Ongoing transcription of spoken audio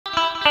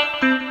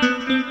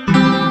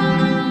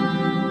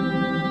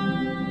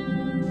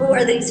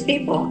are these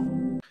people?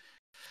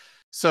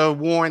 So,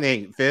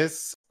 warning,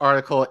 this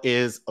article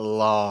is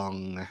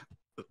long.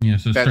 Yeah,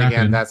 so then strap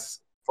again, in. that's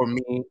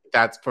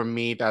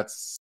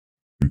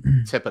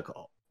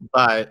typical.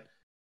 But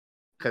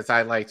because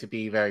I like to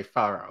be very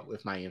thorough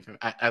with my information.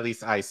 At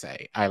least I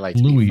say I like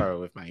to be thorough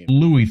with my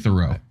information. Louis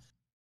Thoreau.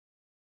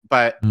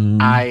 But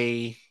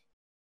I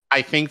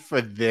think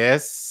for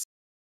this,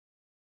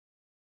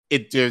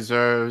 it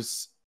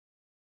deserves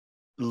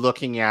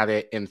looking at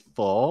it in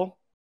full,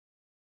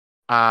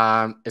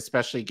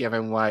 especially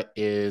given what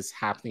is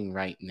happening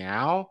right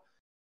now,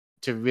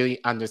 to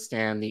really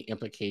understand the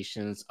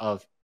implications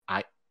of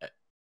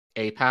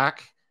AIPAC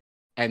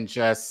and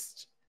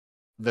just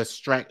the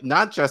strength,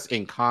 not just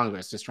in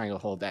Congress, the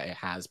stranglehold that it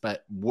has,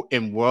 but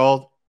in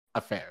world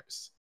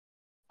affairs.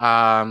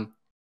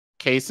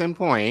 Case in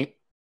point,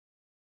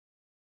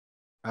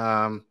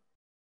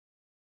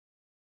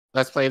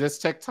 let's play this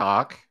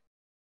TikTok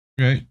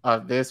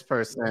of this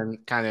person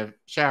kind of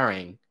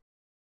sharing,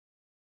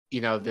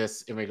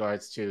 this in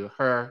regards to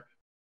her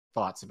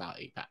thoughts about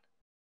AIPAC.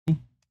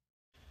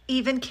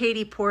 Even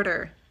Katie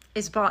Porter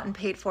is bought and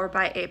paid for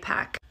by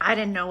AIPAC. I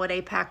didn't know what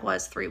AIPAC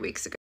was 3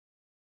 weeks ago.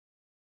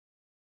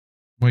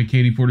 Why,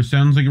 Katie Porter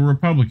sounds like a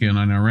Republican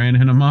on Iran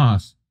and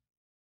Hamas.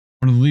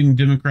 One of the leading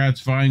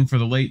Democrats vying for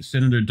the late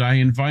Senator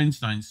Dianne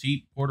Feinstein's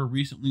seat, Porter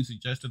recently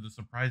suggested the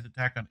surprise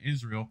attack on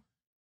Israel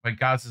by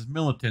Gaza's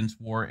militants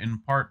were in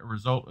part a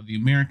result of the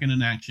American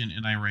inaction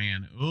in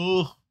Iran.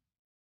 Ugh.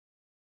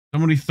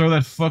 Somebody throw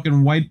that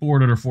fucking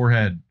whiteboard at her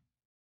forehead.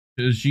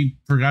 Because she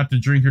forgot to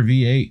drink her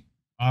V8,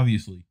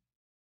 obviously.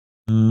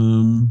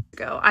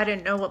 I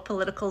didn't know what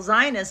political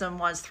Zionism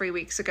was 3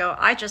 weeks ago.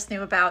 I just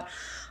knew about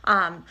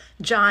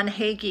John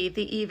Hagee,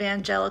 the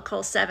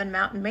evangelical Seven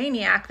Mountain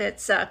maniac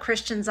that's a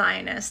Christian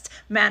Zionist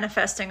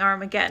manifesting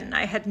Armageddon.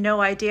 I had no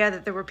idea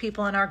that there were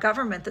people in our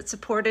government that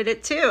supported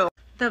it too.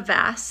 The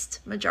vast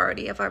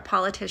majority of our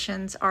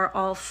politicians are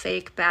all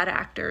fake bad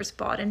actors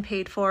bought and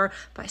paid for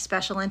by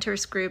special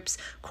interest groups,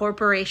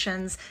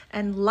 corporations,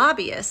 and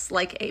lobbyists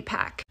like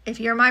AIPAC. If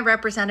you're my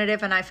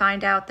representative and I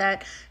find out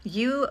that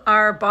you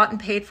are bought and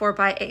paid for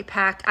by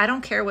AIPAC, I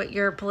don't care what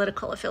your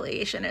political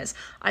affiliation is.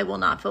 I will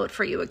not vote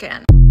for you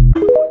again.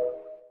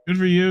 Good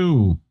for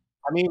you.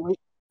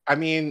 I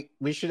mean,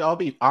 we should all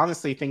be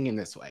honestly thinking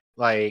this way.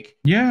 Like,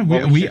 yeah,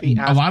 we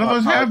a lot of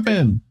us have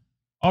been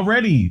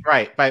already,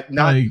 right? But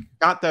not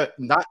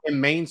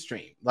in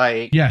mainstream.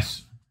 Like,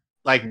 yes,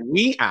 like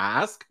we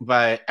ask,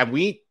 and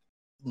we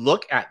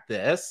look at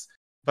this,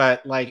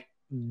 but like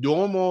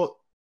normal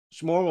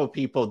schmormal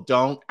people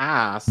don't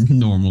ask.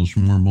 Normal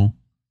schmormal.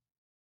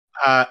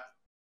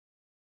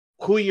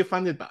 Who are you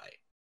funded by?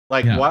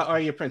 Like, what are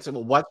your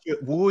principles?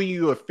 Who are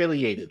you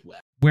affiliated with?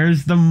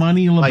 Where's the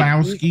money,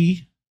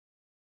 Lebowski?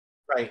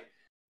 Right.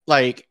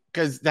 Like,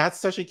 because that's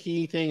such a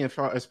key thing as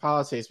far as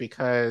politics,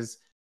 because,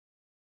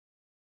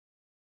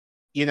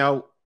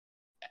 and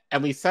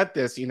we said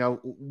this,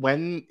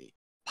 when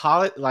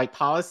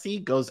policy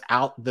goes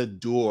out the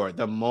door,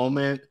 the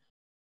moment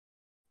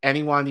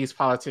any one of these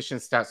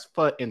politicians steps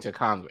foot into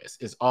Congress,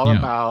 is all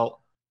about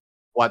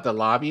what the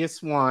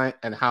lobbyists want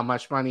and how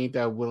much money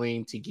they're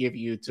willing to give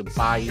you to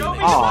buy you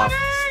off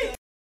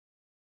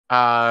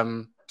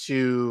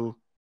to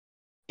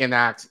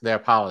enact their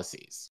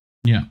policies.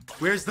 Yeah.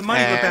 Where's the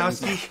money,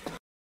 Lebowski?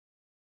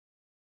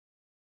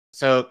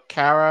 So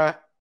Cara,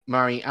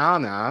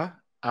 MariAnna,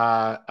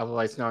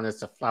 otherwise known as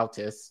the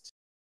flautist,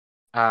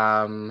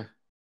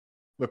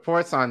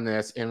 reports on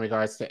this in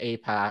regards to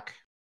AIPAC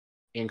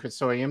in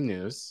Consortium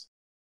News,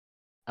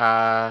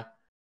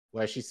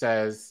 where she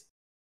says,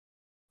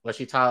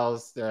 she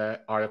titles the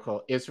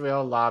article,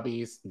 Israel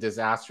Lobbies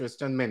Disastrous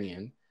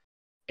Dominion.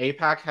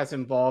 AIPAC has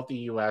involved the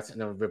U.S.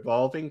 in a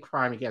revolving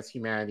crime against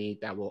humanity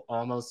that will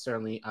almost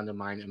certainly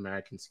undermine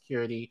American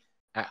security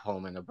at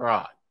home and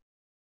abroad.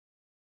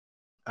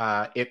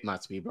 It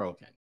must be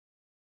broken.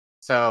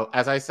 So,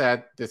 as I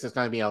said, this is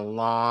going to be a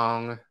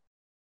long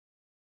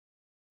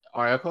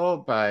article,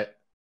 but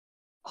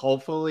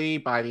hopefully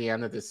by the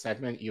end of this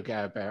segment, you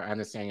get a better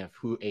understanding of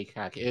who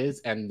AIPAC is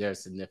and their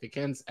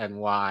significance and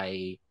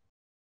why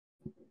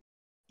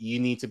you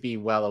need to be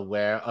well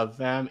aware of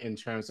them in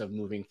terms of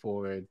moving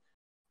forward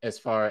as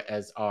far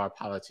as our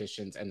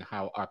politicians and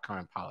how our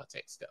current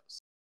politics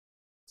goes.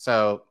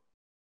 So,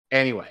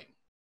 anyway,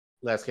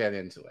 let's get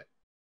into it.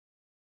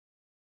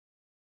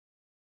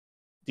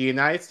 The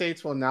United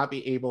States will not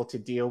be able to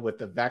deal with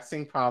the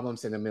vexing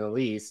problems in the Middle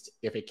East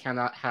if it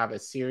cannot have a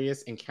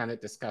serious and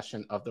candid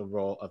discussion of the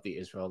role of the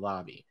Israel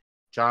lobby.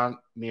 John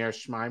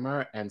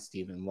Mearsheimer and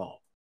Stephen Wolf.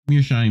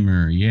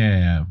 Mearsheimer,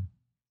 yeah.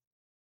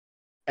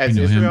 As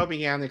Israel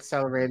began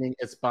accelerating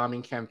its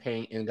bombing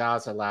campaign in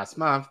Gaza last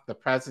month, the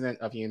President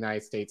of the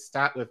United States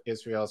sat with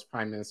Israel's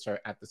Prime Minister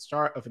at the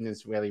start of an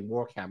Israeli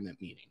war cabinet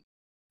meeting.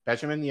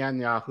 Benjamin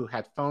Netanyahu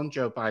had phoned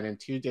Joe Biden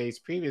 2 days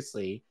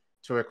previously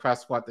to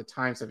request what the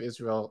Times of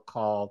Israel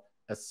called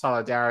a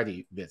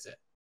solidarity visit.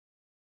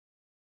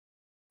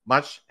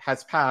 Much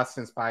has passed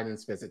since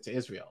Biden's visit to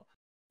Israel.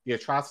 The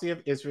atrocity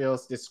of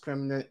Israel's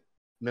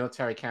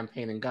military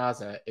campaign in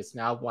Gaza is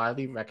now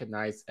widely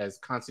recognized as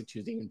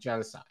constituting a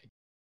genocide.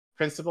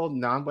 Principal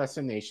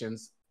non-Western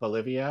nations,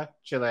 Bolivia,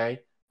 Chile,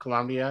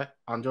 Colombia,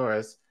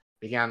 Honduras,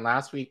 began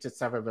last week to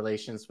sever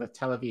relations with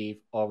Tel Aviv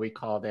or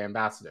recall their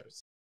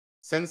ambassadors.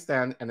 Since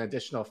then, an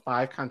additional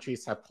 5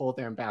 countries have pulled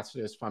their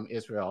ambassadors from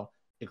Israel,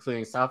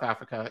 including South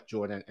Africa,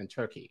 Jordan, and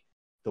Turkey.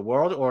 The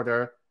world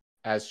order,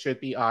 as should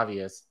be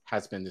obvious,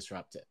 has been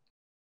disrupted.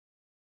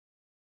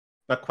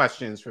 But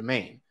questions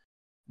remain.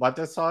 What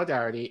does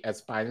solidarity,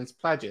 as Biden's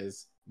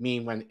pledges,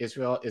 mean when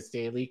Israel is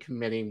daily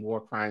committing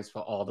war crimes for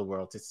all the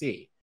world to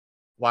see?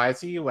 Why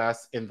is the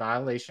U.S., in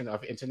violation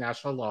of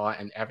international law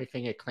and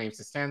everything it claims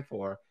to stand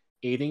for,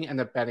 aiding and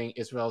abetting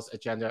Israel's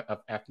agenda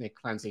of ethnic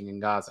cleansing in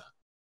Gaza?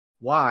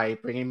 Why,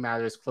 bringing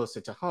matters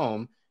closer to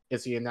home,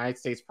 is the United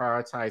States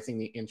prioritizing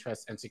the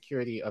interests and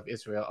security of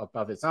Israel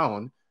above its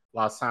own,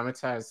 while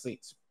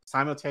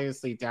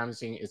simultaneously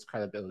damaging its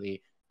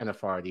credibility and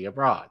authority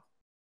abroad?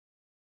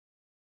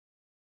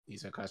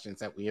 These are questions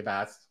that we have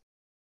asked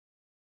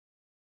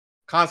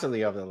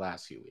constantly over the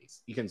last few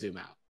weeks. You can zoom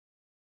out.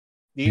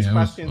 These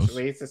questions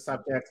raise the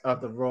subject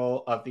of the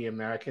role of the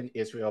American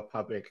Israel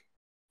Public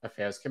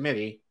Affairs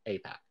Committee,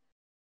 AIPAC.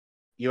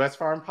 U.S.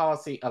 foreign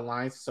policy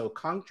aligns so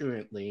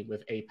congruently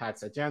with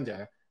AIPAC's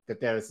agenda that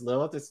there is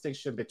little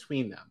distinction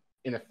between them.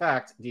 In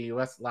effect, the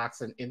U.S.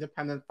 lacks an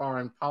independent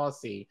foreign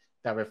policy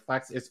that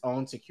reflects its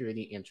own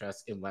security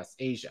interests in West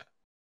Asia.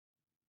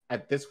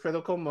 At this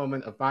critical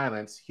moment of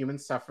violence, human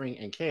suffering,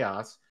 and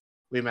chaos,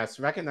 we must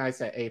recognize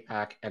that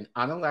AIPAC, an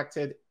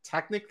unelected,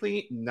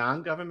 technically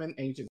non-government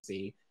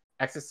agency,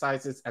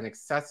 exercises an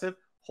excessive,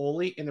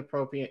 wholly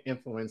inappropriate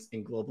influence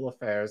in global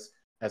affairs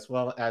as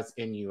well as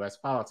in U.S.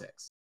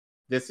 politics.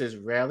 This is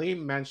rarely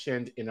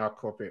mentioned in our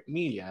corporate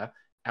media,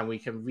 and we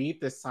can read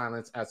this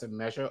silence as a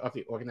measure of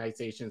the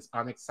organization's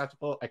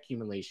unacceptable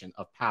accumulation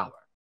of power.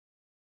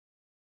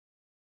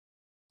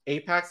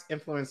 AIPAC's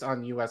influence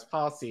on U.S.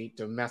 policy,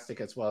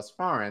 domestic as well as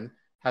foreign,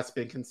 has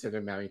been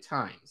considered many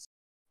times.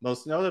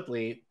 Most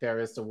notably, there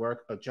is the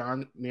work of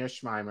John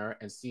Mearsheimer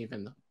and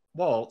Stephen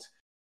Walt,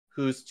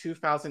 whose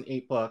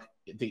 2008 book,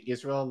 The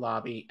Israel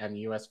Lobby and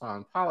U.S.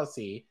 Foreign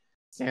Policy,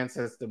 stands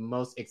as the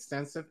most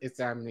extensive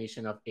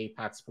examination of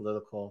AIPAC's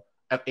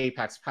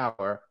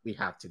power we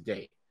have to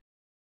date.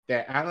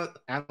 Their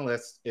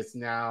analysis is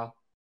now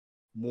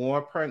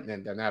more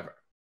pertinent than ever.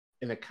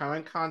 In the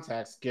current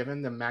context,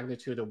 given the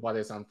magnitude of what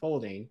is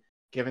unfolding,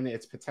 given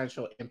its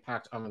potential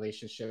impact on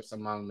relationships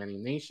among many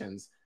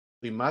nations,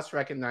 we must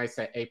recognize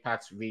that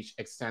AIPAC's reach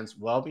extends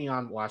well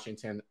beyond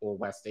Washington or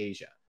West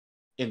Asia.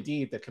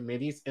 Indeed, the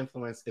committee's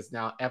influence is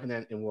now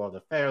evident in world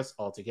affairs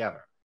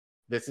altogether.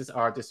 This is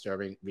our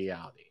disturbing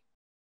reality.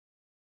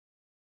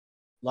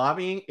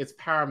 Lobbying is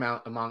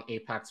paramount among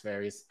AIPAC's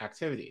various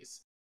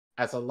activities.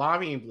 As a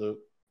lobbying group,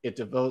 it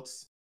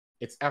devotes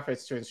its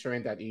efforts to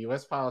ensuring that the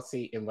U.S.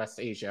 policy in West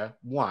Asia,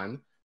 1,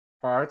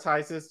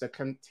 prioritizes the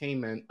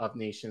containment of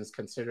nations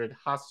considered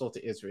hostile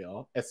to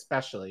Israel,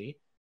 especially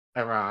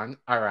Iran,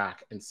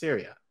 Iraq, and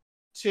Syria.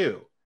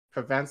 2,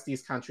 prevents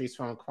these countries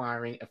from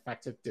acquiring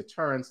effective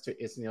deterrents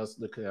to Israel's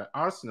nuclear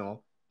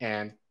arsenal.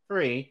 And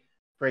 3,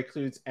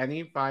 precludes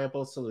any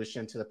viable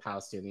solution to the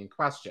Palestinian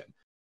question,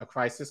 a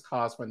crisis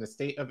caused when the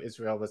State of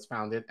Israel was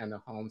founded and the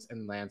homes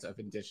and lands of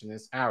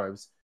indigenous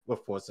Arabs were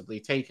forcibly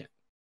taken.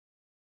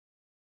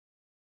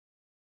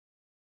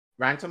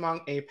 Ranked among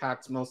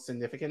AIPAC's most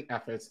significant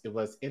efforts, it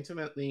was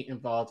intimately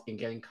involved in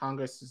getting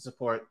Congress to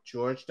support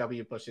George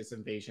W. Bush's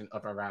invasion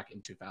of Iraq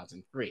in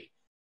 2003.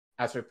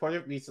 As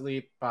reported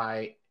recently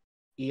by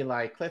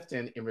Eli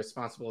Clifton in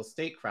Responsible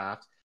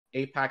Statecraft,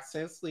 AIPAC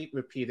since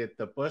repeated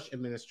the Bush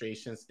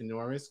administration's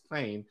enormous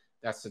claim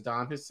that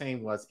Saddam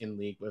Hussein was in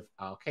league with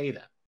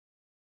al-Qaeda.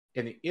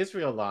 In the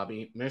Israel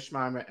lobby,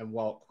 Mearsheimer and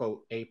Walt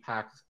quote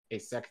AIPAC's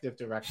executive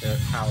director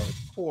Howard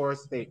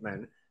Kaur's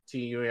statement to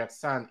New York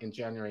Sun in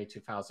January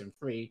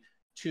 2003,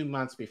 2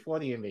 months before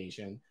the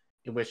invasion,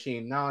 in which he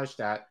acknowledged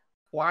that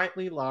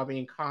quietly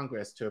lobbying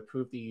Congress to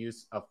approve the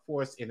use of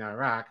force in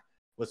Iraq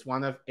was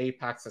one of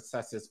AIPAC's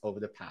successes over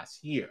the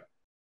past year.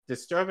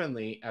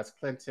 Disturbingly, as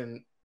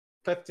Clifton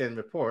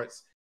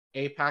reports,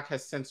 AIPAC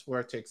has since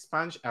worked to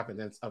expunge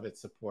evidence of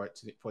its support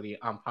for the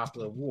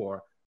unpopular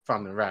war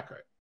from the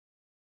record.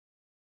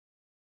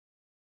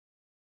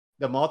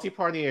 The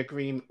multi-party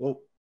agreement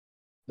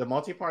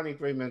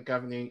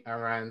governing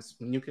Iran's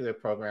nuclear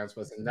programs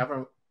was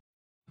never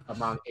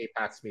among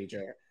AIPAC's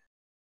major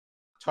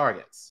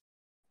targets.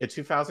 In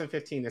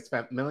 2015, it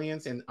spent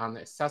millions in an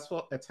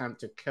unsuccessful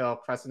attempt to kill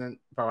President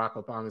Barack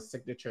Obama's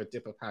signature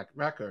diplomatic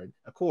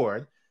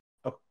accord,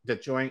 the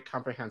Joint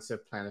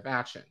Comprehensive Plan of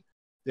Action.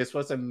 This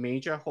was a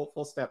major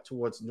hopeful step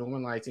towards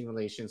normalizing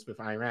relations with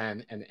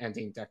Iran and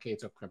ending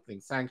decades of crippling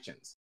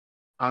sanctions.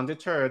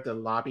 Undeterred, the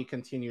lobby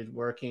continued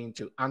working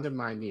to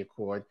undermine the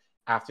accord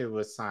after it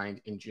was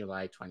signed in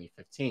July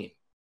 2015.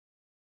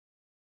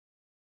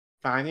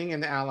 Finding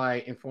an ally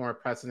in former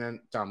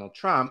President Donald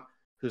Trump,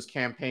 whose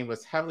campaign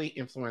was heavily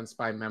influenced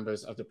by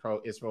members of the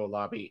pro-Israel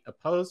lobby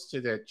opposed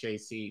to the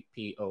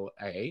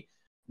JCPOA,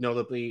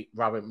 notably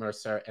Robert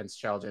Mercer and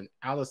Sheldon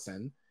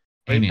Adelson,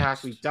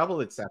 AIPAC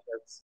redoubled its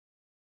efforts.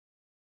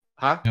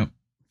 Huh? Yep.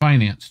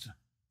 Financed.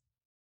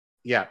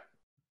 Yeah.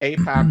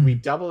 AIPAC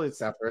redoubled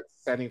its efforts,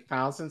 sending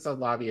thousands of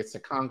lobbyists to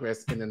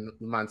Congress in the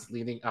months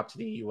leading up to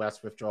the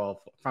U.S.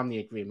 withdrawal from the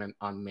agreement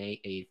on May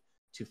 8,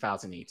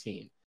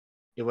 2018.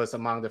 It was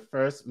among the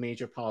first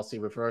major policy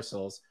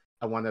reversals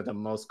and one of the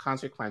most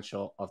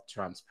consequential of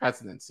Trump's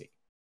presidency.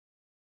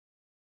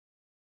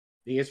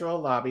 The Israel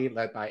lobby,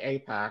 led by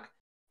AIPAC,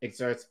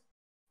 exerts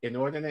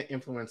inordinate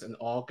influence in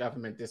all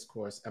government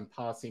discourse and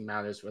policy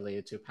matters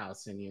related to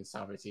Palestinian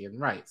sovereignty and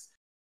rights.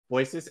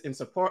 Voices in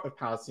support of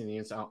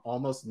Palestinians are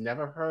almost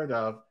never heard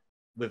of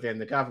within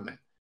the government,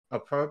 a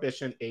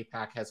prohibition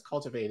AIPAC has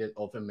cultivated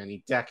over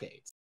many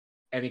decades.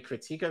 Any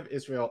critique of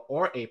Israel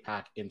or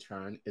AIPAC, in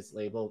turn, is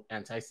labeled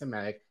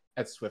anti-Semitic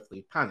and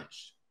swiftly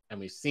punished. And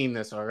we've seen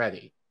this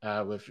already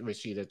with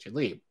Rashida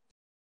Tlaib.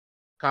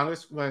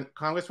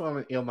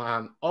 Congresswoman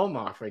Ilhan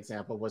Omar, for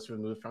example, was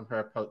removed from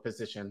her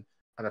position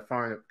on the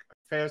Foreign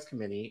Affairs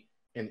Committee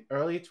in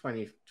early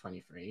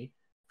 2023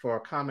 for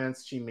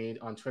comments she made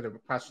on Twitter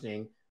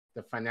questioning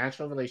the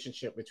financial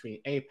relationship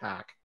between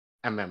AIPAC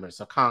and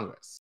members of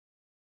Congress.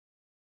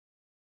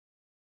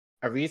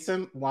 A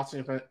recent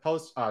Washington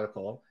Post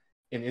article,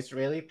 "An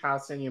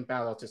Israeli-Palestinian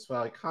battle to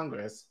sway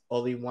Congress,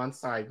 only one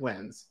side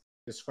wins,"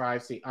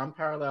 describes the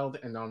unparalleled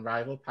and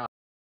unrivaled power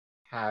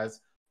it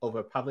has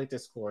over public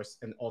discourse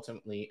and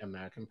ultimately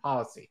American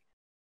policy.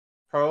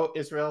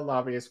 Pro-Israel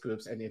lobbyist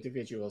groups and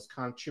individuals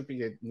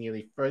contributed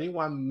nearly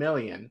 $31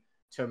 million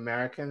to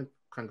American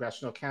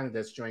congressional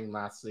candidates during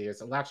last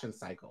year's election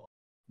cycle,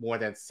 more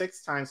than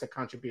 6 times the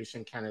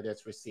contribution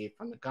candidates received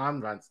from the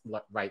gun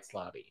rights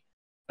lobby,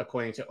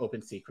 according to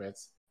Open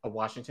Secrets, a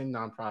Washington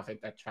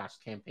nonprofit that tracks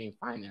campaign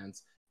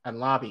finance and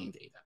lobbying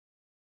data.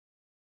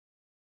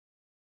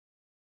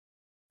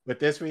 With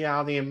this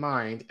reality in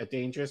mind, a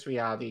dangerous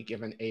reality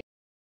given a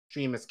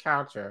extremist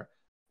character,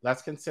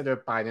 let's consider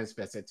Biden's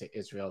visit to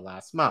Israel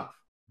last month.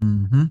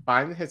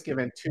 Biden has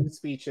given 2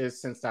 speeches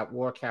since that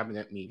war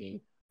cabinet meeting,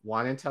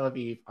 one in Tel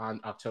Aviv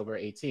on October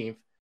 18th,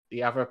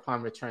 the other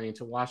upon returning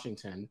to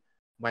Washington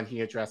when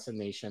he addressed the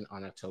nation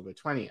on October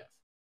 20th.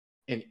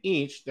 In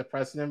each, the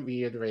president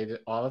reiterated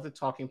all of the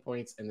talking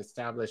points and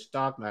established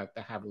dogma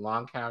that have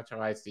long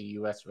characterized the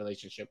U.S.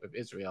 relationship with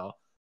Israel,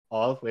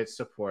 all of which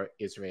support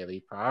Israeli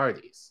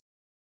priorities.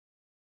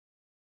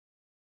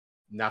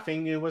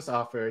 Nothing new was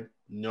offered,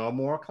 no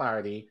more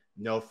clarity,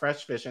 no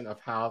fresh vision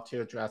of how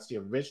to address the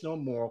original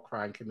moral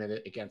crime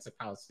committed against the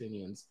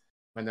Palestinians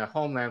when their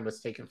homeland was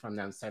taken from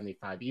them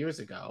 75 years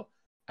ago,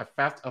 a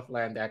theft of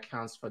land that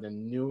accounts for the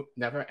new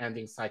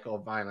never-ending cycle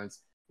of violence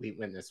we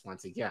witness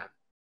once again.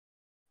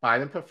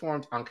 Biden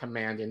performed on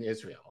command in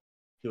Israel.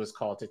 He was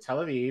called to Tel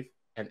Aviv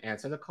and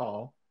answered the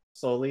call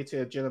solely to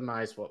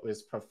legitimize what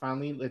was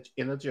profoundly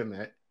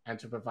illegitimate and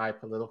to provide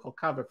political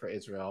cover for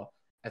Israel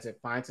as it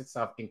finds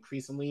itself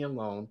increasingly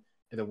alone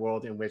in a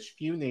world in which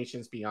few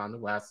nations beyond the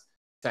West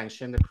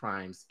sanction the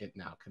crimes it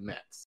now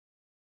commits.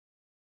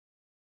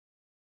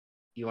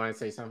 You want to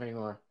say something,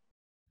 or?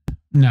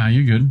 Nah,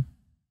 you're good.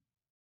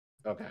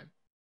 Okay.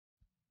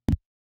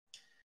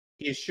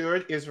 He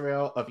assured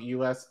Israel of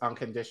U.S.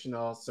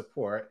 unconditional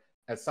support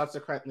and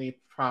subsequently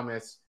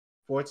promised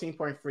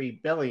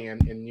 $14.3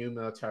 billion in new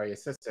military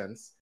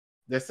assistance.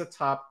 This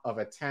atop of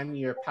a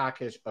 10-year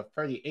package of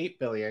 $38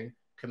 billion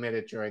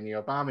committed during the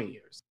Obama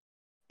years.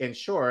 In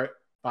short,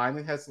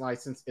 Biden has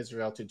licensed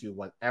Israel to do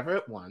whatever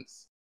it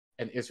wants,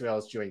 and Israel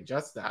is doing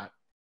just that,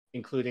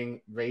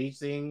 including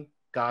razing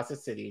Gaza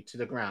City to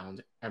the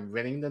ground and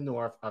ridding the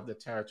north of the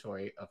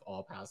territory of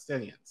all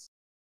Palestinians.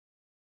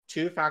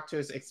 2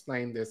 factors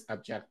explain this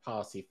abject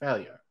policy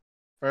failure.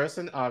 First,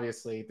 and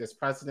obviously, this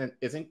president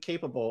isn't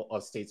capable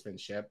of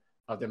statesmanship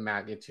of the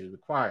magnitude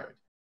required.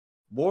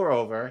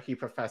 Moreover, he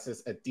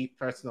professes a deep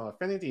personal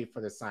affinity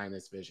for the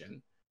Zionist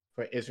vision,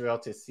 for Israel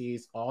to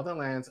seize all the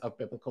lands of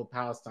biblical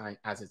Palestine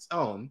as its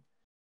own,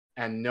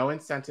 and no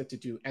incentive to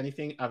do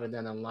anything other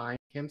than align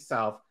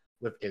himself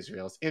with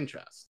Israel's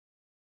interests.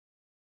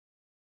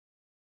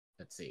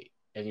 Let's see.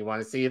 And you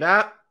want to see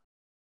that?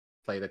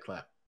 Play the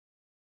clip.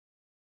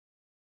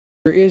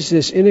 There is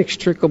this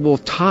inextricable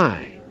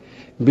tie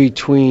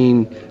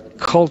between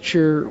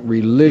culture,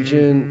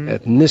 religion,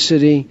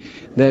 ethnicity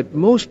that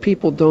most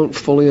people don't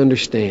fully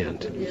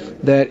understand.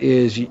 That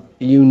is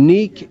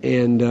unique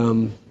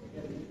and,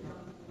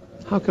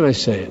 how can I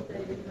say it,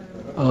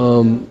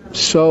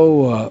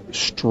 so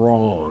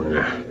strong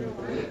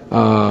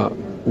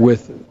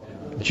with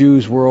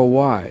Jews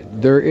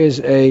worldwide. There is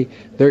a,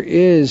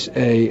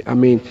 I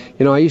mean,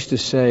 you know, I used to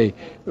say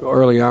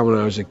early on when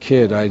I was a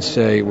kid, I'd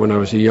say, when I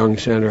was a young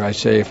senator, I'd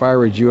say, if I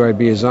were a Jew, I'd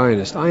be a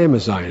Zionist. I am a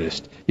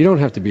Zionist. You don't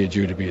have to be a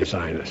Jew to be a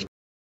Zionist.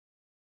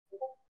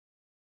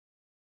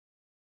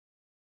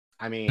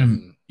 I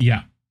mean,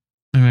 yeah.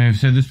 I mean, I've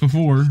said this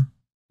before.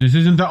 This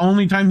isn't the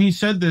only time he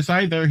said this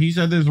either. He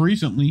said this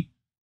recently.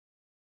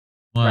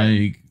 Like,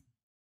 right.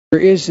 There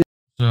is.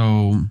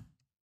 So,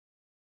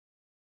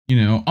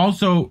 you know,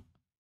 also,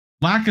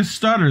 lack of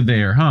stutter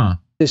there, huh?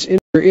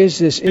 There is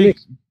this.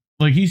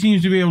 Like, he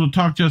seems to be able to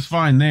talk just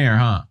fine there,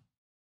 huh?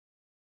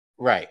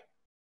 Right.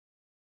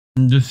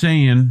 I'm just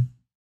saying,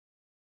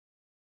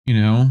 you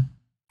know.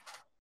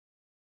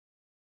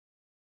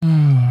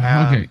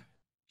 Okay.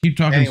 Keep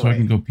talking anyway, so I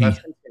can go pee.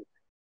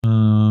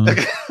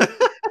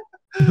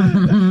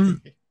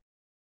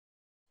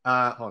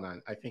 Hold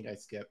on. I think I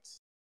skipped.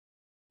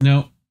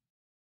 No.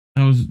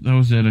 That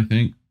was it, I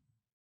think.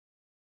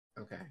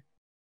 Okay.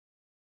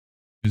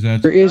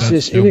 There is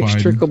this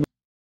inextricable...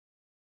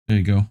 There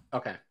you go.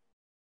 Okay.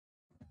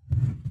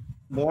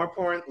 More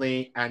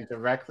importantly, and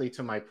directly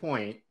to my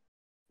point,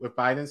 with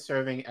Biden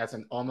serving as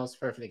an almost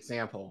perfect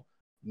example,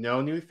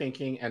 no new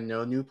thinking and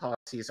no new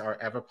policies are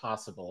ever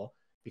possible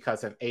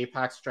because of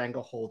AIPAC's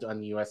stranglehold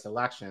on U.S.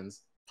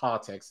 elections,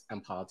 politics,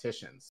 and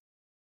politicians.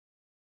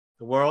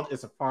 The world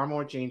is a far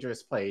more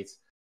dangerous place,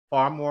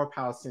 far more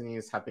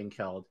Palestinians have been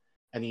killed,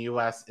 and the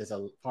U.S. is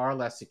far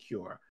less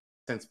secure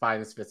since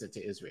Biden's visit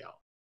to Israel.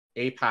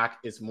 AIPAC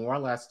is more or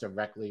less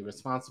directly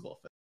responsible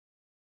for it.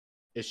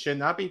 It should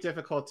not be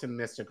difficult to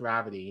miss the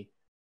gravity,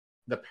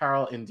 the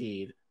peril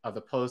indeed, of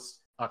the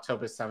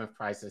post-October 7th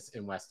crisis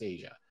in West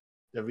Asia.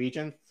 The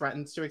region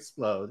threatens to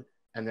explode,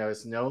 and there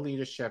is no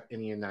leadership in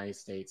the United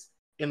States,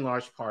 in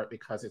large part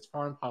because its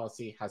foreign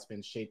policy has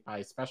been shaped by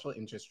a special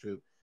interest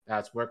group that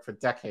has worked for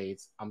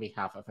decades on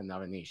behalf of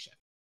another nation.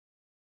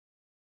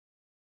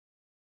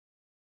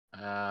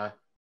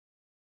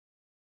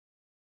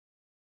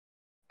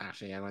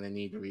 Actually, I'm going to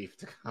need Reef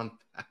to come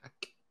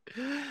back.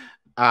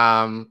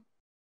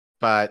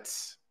 But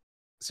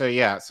so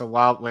yeah, so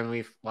while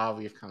Reef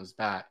comes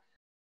back,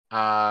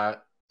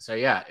 so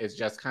yeah, it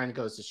just kind of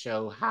goes to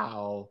show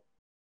how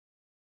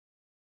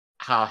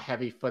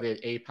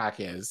heavy-footed AIPAC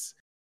is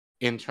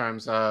in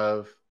terms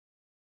of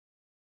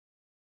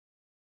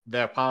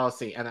their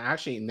policy. And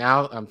actually,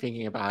 now I'm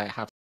thinking about it, I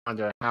have to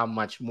wonder how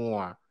much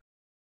more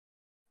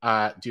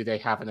do they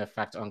have an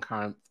effect on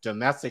current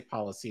domestic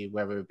policy,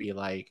 whether it be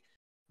like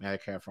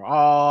Medicare for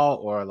all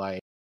or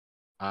like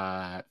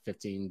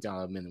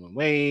 $15 minimum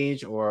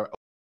wage or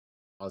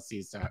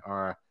policies that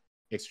are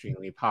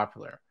extremely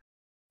popular.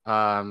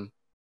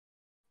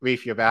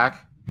 Reef, you're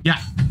back?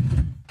 Yeah.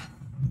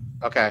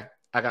 Okay,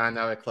 I got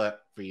another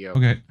clip for you.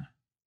 Okay.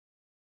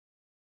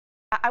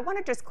 I want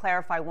to just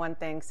clarify one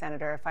thing,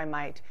 Senator, if I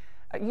might.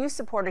 You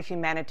support a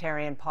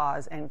humanitarian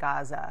pause in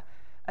Gaza.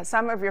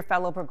 Some of your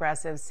fellow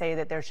progressives say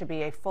that there should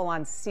be a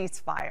full-on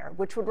ceasefire,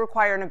 which would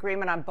require an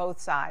agreement on both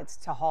sides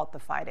to halt the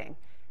fighting.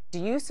 Do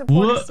you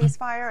support a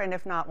ceasefire? And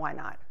if not, why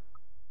not?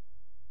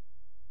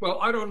 Well,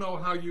 I don't know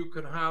how you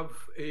can have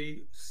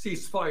a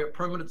ceasefire,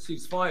 permanent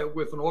ceasefire,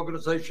 with an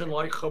organization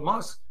like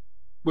Hamas,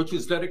 which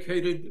is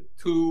dedicated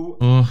to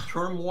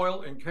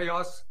turmoil and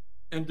chaos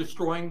and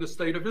destroying the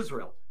state of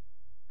Israel.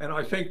 And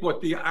I think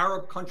what the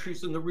Arab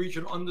countries in the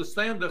region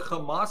understand, that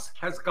Hamas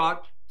has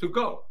got to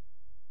go.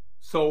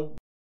 So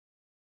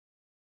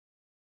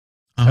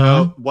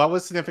what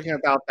was significant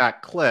about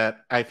that clip,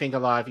 I think a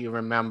lot of you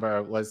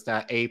remember, was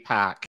that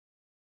AIPAC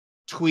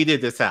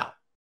tweeted this out.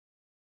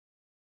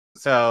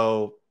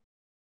 So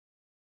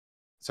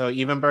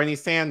even Bernie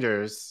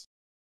Sanders,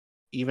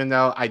 even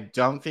though I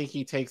don't think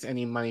he takes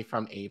any money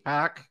from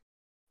AIPAC,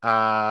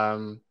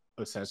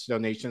 or such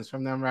donations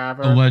from them,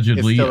 rather,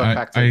 allegedly, still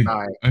affected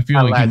by, I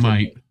feel allegedly. Like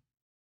he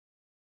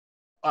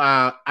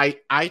might.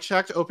 I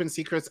checked Open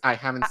Secrets. I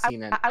haven't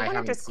seen it. I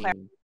haven't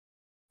seen.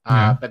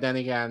 But then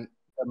again,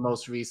 the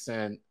most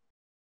recent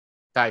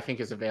that I think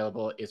is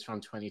available is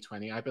from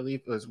 2020. I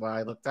believe was what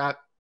I looked at.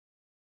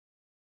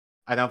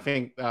 I don't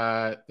think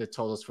the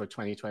totals for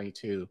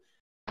 2022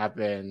 have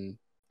been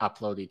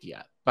uploaded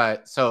yet.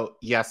 But so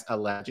yes,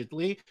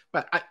 allegedly.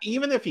 But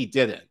even if he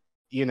didn't,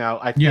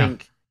 I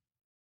think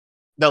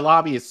the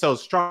lobby is so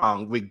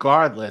strong,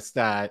 regardless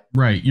that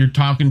right. You're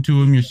talking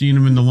to him. You're seeing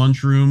him in the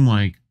lunchroom.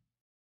 Like,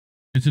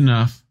 it's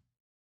enough.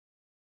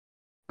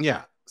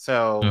 Yeah.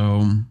 So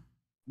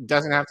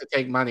doesn't have to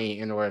take money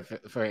in order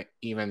for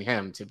even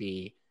him to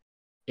be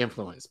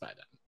influenced by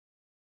them.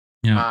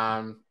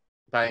 Yeah.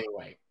 But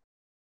anyway,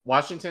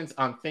 Washington's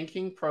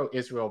unthinking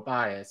pro-Israel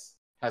bias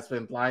has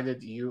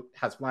blinded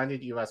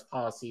U.S.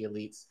 policy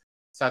elites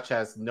such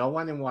as no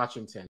one in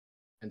Washington,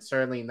 and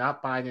certainly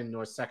not Biden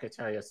nor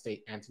Secretary of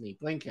State Antony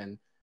Blinken,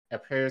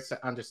 appears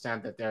to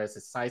understand that there is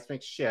a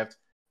seismic shift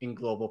in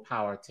global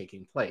power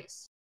taking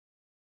place.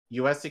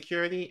 U.S.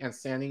 security and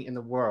standing in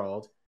the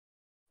world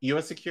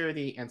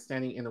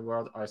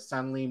are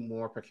suddenly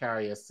more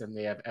precarious than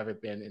they have ever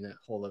been in the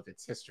whole of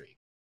its history.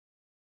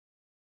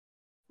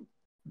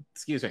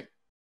 Excuse me.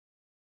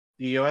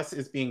 The U.S.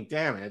 is being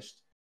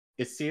damaged,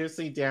 is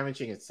seriously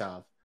damaging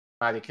itself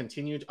by the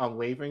continued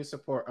unwavering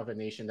support of a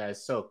nation that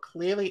is so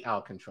clearly out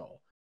of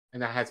control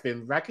and that has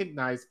been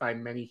recognized by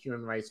many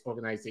human rights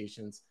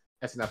organizations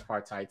as an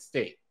apartheid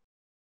state.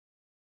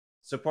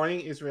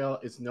 Supporting Israel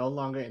is no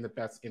longer in the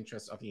best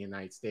interest of the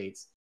United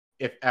States,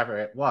 if ever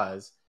it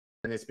was,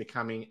 and is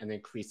becoming an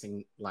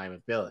increasing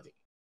liability.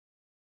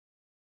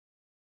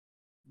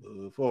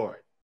 Move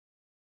forward.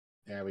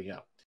 There we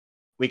go.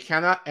 We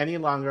cannot any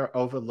longer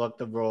overlook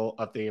the role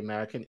of the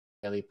American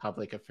Israeli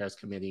Public Affairs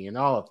Committee in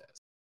all of this.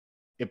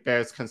 It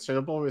bears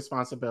considerable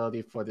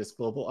responsibility for this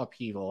global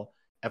upheaval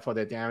and for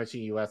the damage the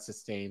U.S.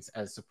 sustains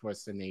as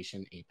supports the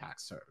nation AIPAC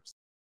serves.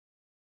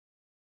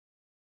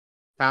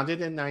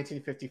 Founded in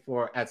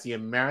 1954 as the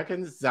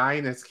American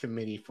Zionist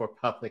Committee for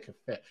Public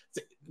Affairs.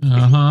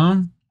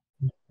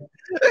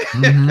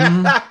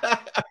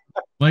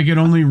 Like it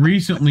only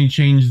recently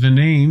changed the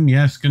name.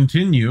 Yes,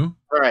 continue.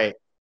 Right.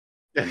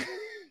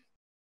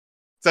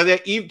 So they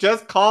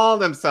just call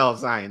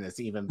themselves Zionists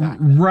even back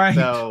then. Right.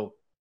 So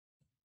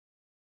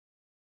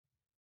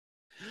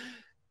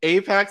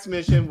AIPAC's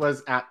mission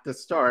was at the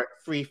start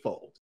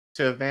threefold: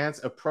 to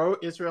advance a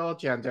pro-Israel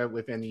agenda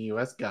within the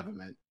U.S.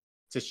 government,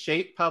 to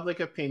shape public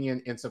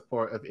opinion in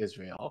support of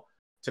Israel,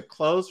 to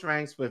close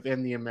ranks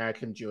within the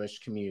American Jewish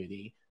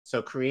community,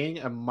 so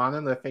creating a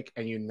monolithic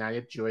and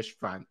united Jewish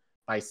front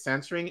by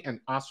censoring and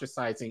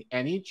ostracizing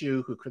any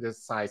Jew who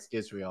criticized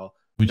Israel,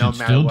 which no it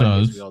matter still what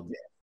does. Israel did.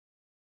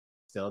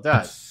 Still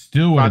does. It's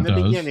still what From it the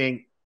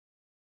does.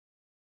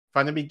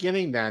 From the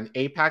beginning, then,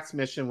 AIPAC's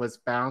mission was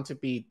bound to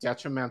be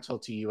detrimental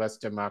to U.S.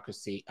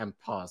 democracy and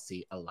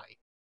policy alike.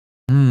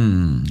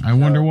 I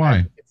wonder why.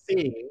 As you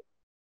can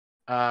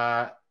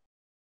see,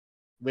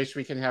 wish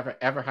we can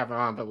ever have her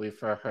on, but we've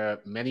heard her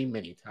many,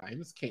 many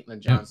times.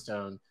 Caitlin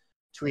Johnstone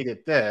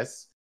tweeted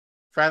this: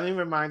 friendly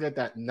reminder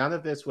that none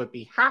of this would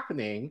be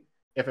happening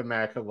if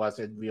America was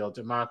a real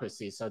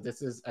democracy. So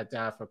this is a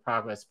Data for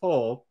Progress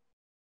poll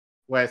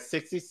where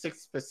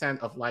 66%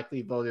 of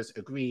likely voters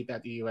agree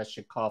that the U.S.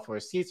 should call for a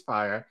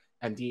ceasefire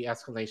and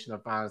de-escalation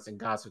of violence in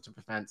Gaza to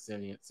prevent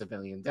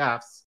civilian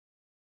deaths.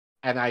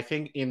 And I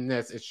think in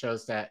this, it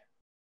shows that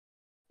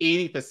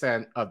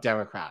 80% of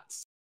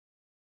Democrats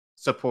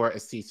support a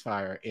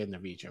ceasefire in the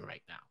region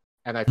right now.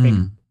 And I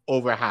think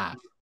over half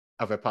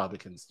of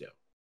Republicans do.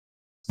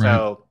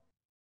 So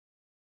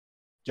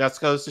just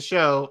goes to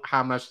show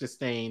how much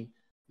disdain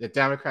the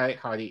Democratic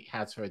Party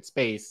has for its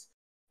base,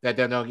 that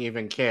they don't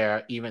even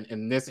care, even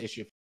in this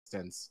issue, for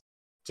instance,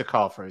 to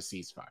call for a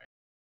ceasefire.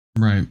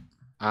 Right.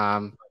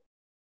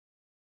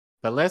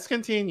 But let's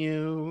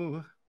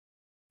continue.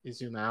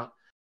 Zoom out.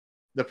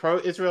 The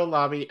pro-Israel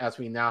lobby, as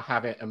we now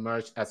have it,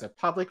 emerged as a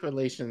public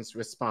relations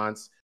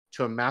response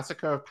to a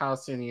massacre of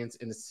Palestinians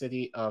in the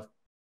city of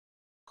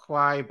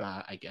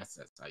Quaiba, I guess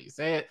that's how you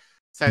say it,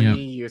 70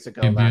 years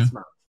ago last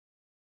month.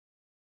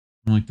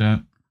 Like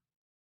that.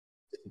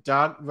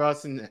 Doug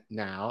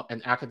Rosenau,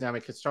 an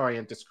academic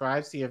historian,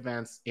 describes the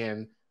events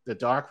in The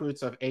Dark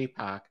Roots of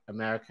AIPAC,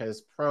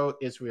 America's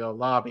pro-Israel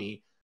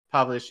lobby,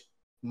 published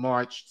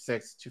March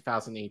 6,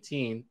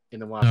 2018 in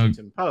the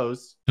Washington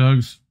Post.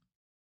 Doug's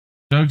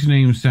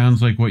name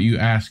sounds like what you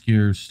ask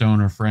your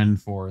stoner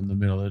friend for in the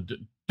middle of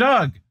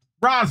Doug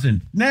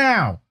Rosen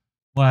now.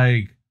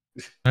 Like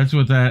that's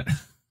what that.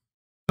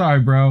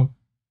 Sorry, bro.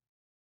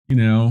 You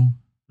know.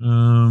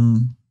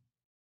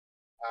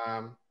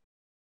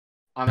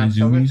 On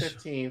October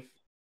 15th.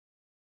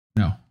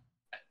 No.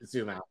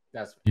 Zoom out.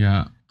 That's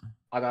yeah.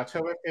 On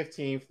October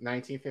 15th,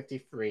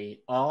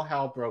 1953, all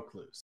hell broke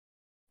loose.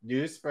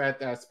 News spread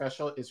that a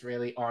special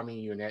Israeli army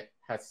unit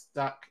had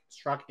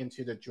struck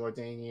into the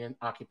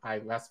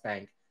Jordanian-occupied West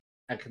Bank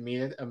and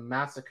committed a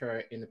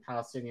massacre in the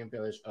Palestinian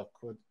village of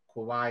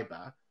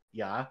Quaiba,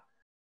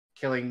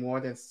 killing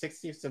more than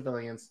 60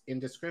 civilians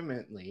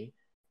indiscriminately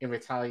in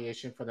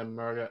retaliation for the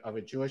murder of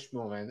a Jewish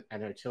woman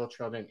and her 2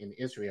 children in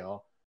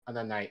Israel on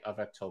the night of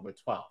October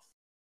 12th.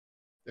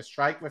 The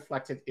strike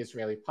reflected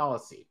Israeli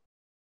policy.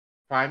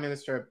 Prime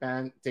Minister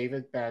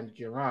David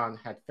Ben-Gurion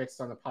had fixed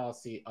on a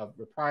policy of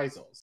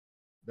reprisals,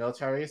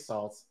 military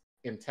assaults,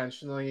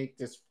 intentionally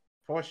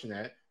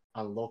disproportionate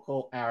on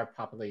local Arab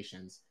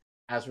populations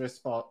as a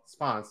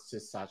response to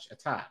such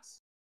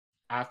attacks.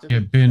 After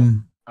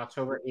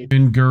October 8th,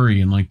 Ben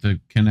Gurion, like the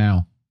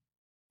canal.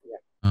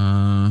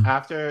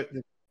 After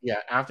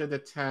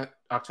the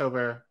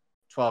October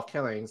 12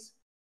 killings,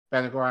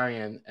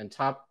 Ben-Gurion and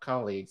top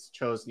colleagues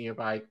chose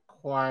nearby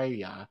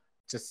Quaiba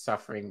to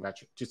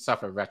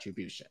suffer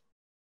retribution.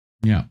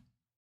 Yeah.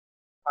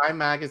 Time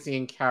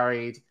magazine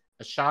carried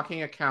a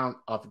shocking account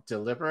of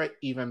deliberate,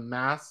 even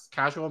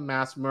casual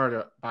mass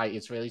murder by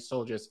Israeli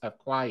soldiers of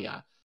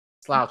Quaiba,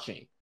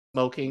 slouching,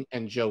 smoking,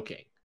 and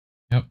joking.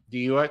 Yep. The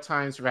New York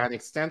Times ran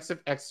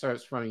extensive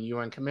excerpts from a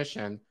UN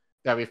commission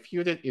that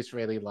refuted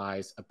Israeli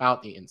lies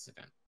about the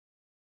incident.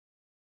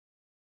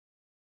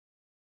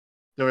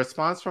 The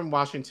response from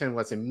Washington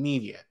was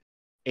immediate.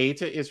 Aid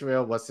to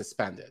Israel was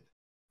suspended.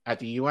 At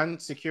the UN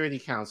Security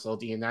Council,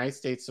 the United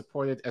States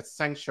supported a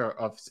censure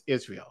of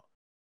Israel.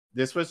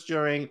 This was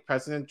during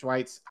President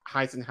Dwight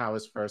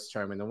Eisenhower's first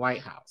term in the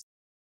White House.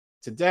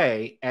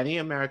 Today, any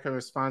American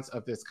response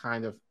of this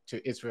kind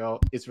to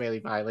Israeli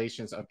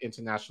violations of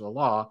international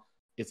law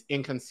is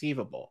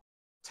inconceivable.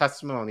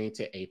 Testimony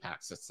to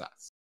AIPAC's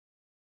success.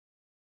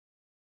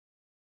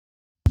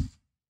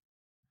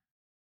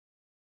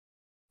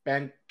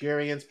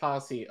 Ben-Gurion's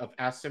policy of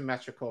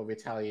asymmetrical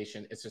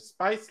retaliation is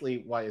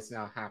precisely what is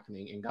now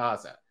happening in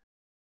Gaza.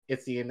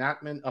 It's the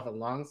enactment of a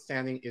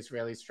long-standing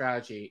Israeli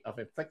strategy of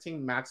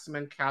inflicting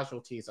maximum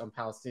casualties on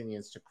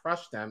Palestinians to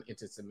crush them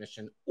into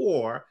submission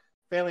or,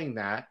 failing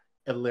that,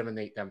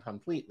 eliminate them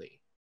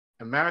completely.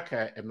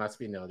 America, it must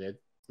be noted,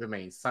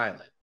 remained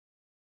silent.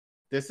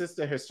 This is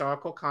the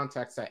historical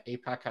context that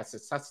AIPAC has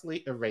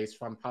successfully erased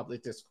from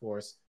public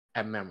discourse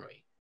and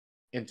memory.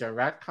 In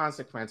direct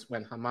consequence,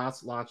 when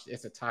Hamas launched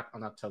its attack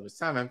on October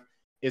 7th,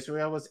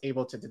 Israel was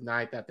able to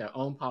deny that their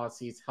own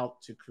policies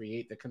helped to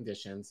create the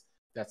conditions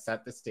that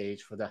set the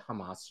stage for the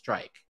Hamas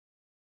strike.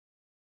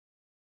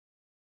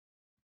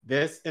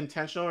 This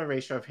intentional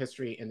erasure of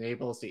history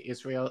enables the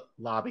Israel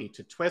lobby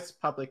to twist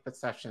public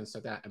perception so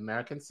that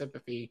American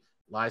sympathy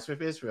lies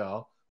with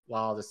Israel,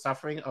 while the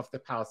suffering of the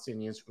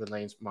Palestinians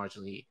remains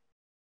marginally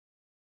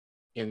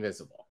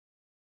invisible.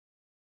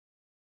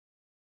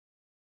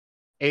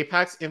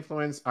 AIPAC's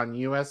influence on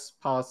U.S.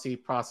 policy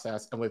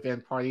process and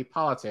within party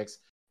politics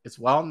is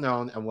well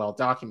known and well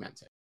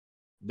documented.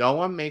 No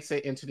one makes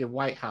it into the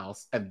White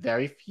House, and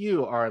very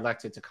few are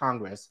elected to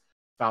Congress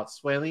without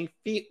swaying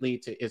featly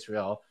to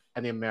Israel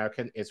and the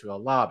American Israel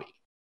lobby.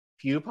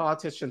 Few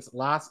politicians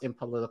last in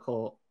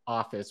political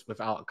office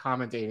without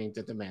accommodating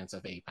the demands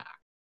of AIPAC.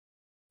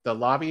 The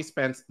lobby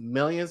spends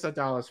millions of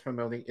dollars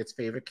promoting its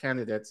favorite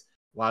candidates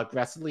while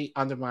aggressively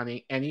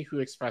undermining any who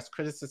express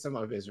criticism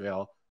of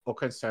Israel or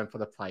concern for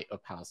the plight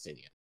of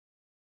Palestinians.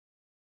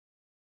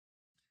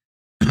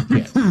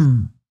 Yes.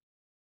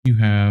 You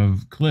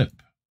have clip.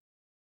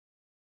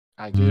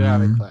 I do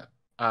have a clip.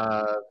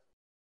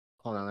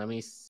 Hold on, let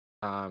me...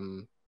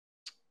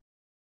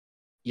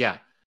 yeah.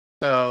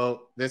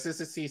 So this is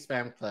a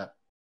C-SPAN clip.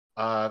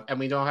 And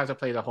we don't have to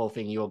play the whole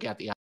thing. You'll get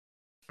the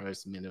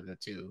first minute or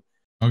two.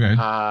 Okay.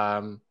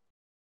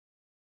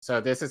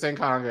 So this is in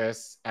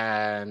Congress,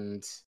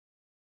 and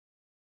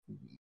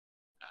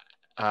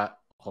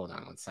hold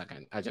on one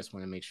second. I just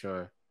want to make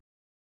sure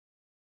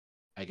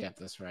I get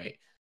this right.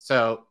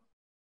 So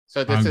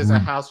this is a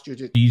House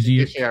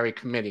Judiciary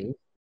Committee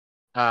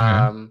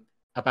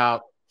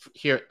about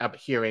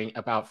hearing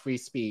about free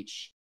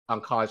speech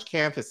on college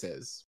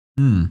campuses.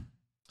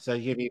 So to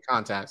give you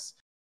context,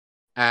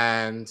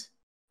 and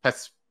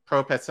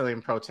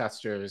pro-Palestinian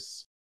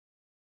protesters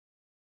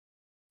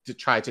to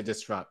try to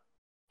disrupt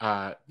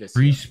this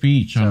free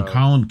speech on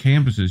college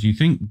campuses. You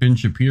think Ben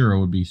Shapiro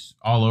would be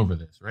all over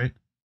this, right?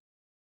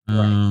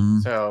 Right.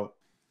 So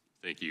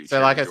thank you. So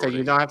like I said,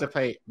 you don't have to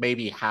play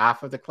maybe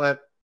half of the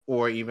clip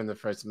or even the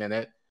first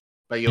minute,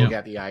 but you'll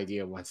get the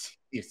idea once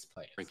you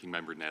play it. Ranking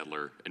Member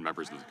Nadler and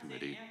members of the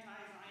committee.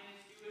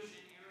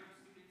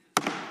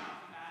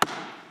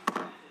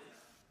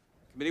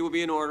 Committee will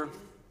be in order.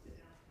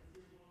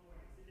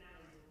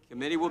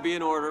 Committee will be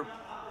in order.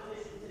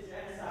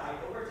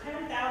 Over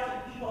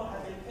 10,000 people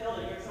have been killed,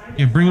 and you're trying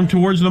to... Yeah, bring them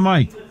towards the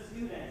mic.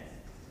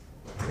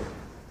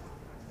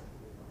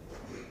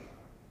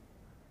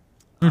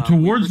 Or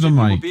towards the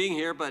mic. Being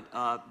here, but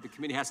the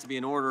committee has to be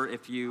in order.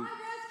 If you...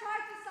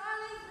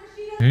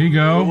 There you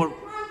go.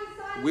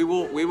 We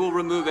will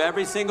remove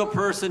every single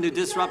person who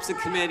disrupts the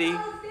committee.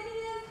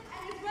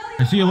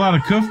 I see a lot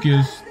of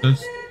kufkas.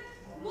 That's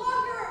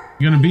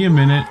going to be a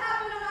minute.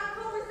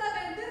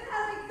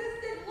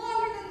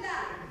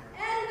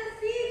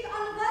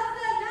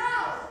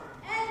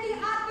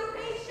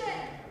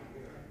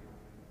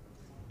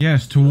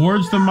 Yes,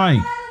 towards the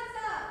mic.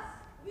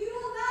 We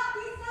will not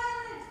be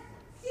silent.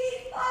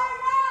 Ceasefire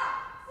now!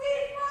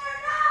 Ceasefire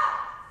now!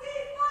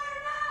 Ceasefire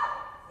now!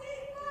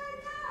 Ceasefire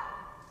now!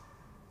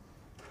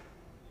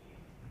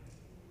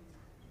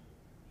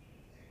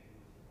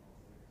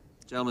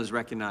 Gentleman is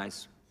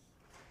recognized.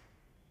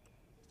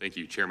 Thank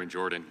you, Chairman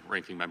Jordan,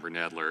 Ranking Member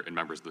Nadler, and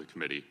members of the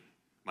committee.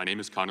 My name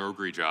is Connor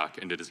Ogrijak,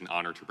 and it is an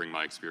honor to bring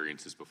my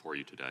experiences before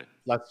you today.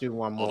 Let's do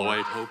one more. Although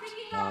I had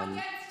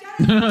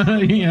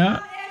hoped... yeah.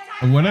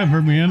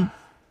 Whatever, man.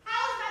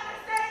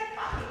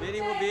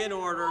 Committee will be in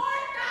order.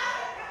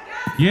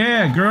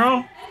 Yeah,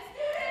 girl.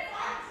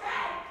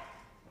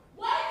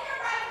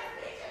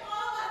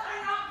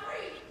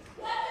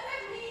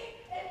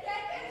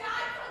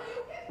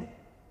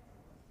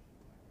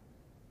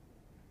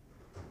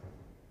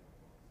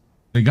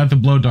 They got the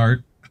blow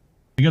dart.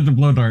 They got the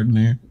blow dart in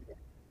there.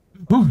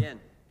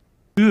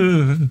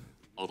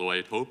 Although I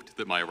had hoped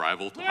that my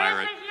arrival to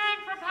hire it.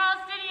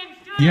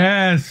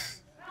 Yes.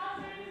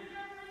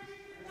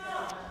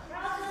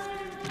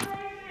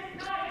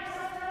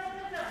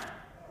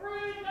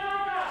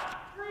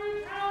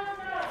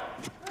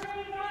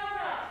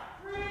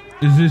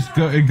 Is this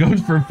it goes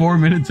for 4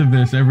 minutes of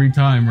this every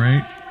time,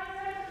 right?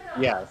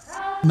 Yes.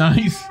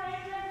 Nice.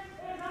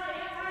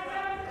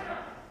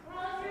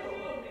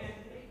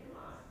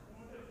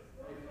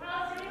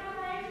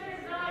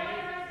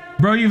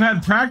 Bro, you've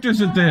had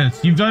practice at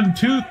this. You've done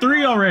 2,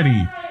 3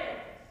 already.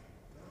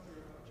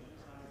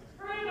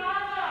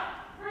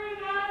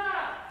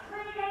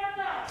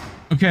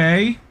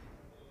 Okay.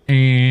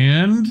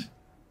 And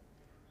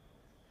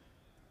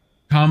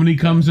comedy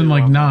comes in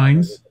like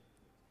 9s.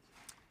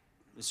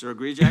 Mr.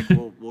 Ogrijak,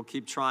 we'll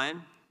keep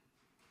trying.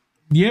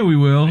 Yeah, we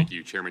will. Thank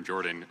you, Chairman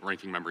Jordan,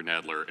 Ranking Member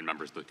Nadler, and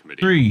members of the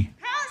committee. 3,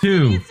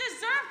 2.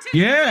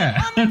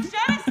 Yeah. On the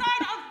genocide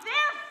of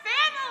their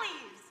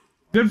families.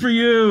 Good for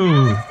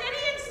you.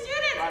 Palestinian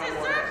students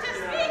deserve to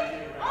speak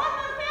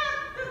on the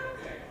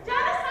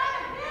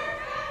genocide of their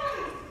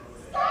families.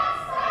 Stop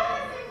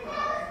silencing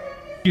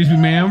Excuse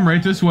me, ma'am,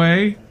 right this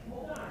way.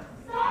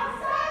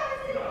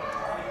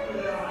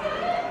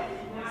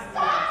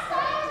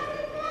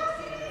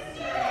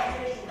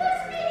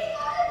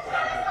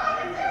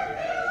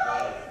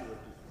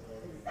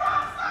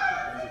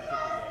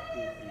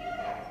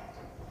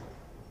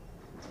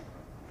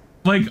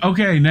 Like,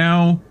 okay,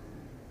 now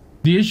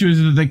the issue is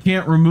that they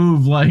can't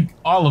remove like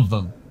all of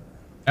them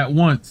at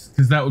once,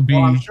 because that would be.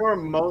 Well, I'm sure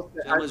most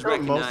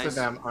of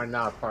them are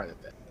not part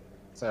of it.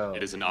 So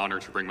it is an honor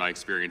to bring my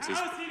experiences.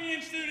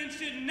 Palestinian students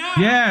should not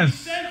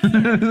yes. be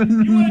censored.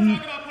 You want to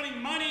talk about putting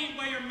money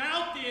where your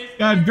mouth is?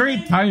 God,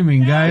 great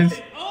timing,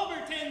 guys.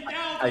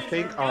 I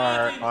think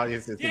our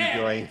audience is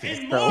enjoying this.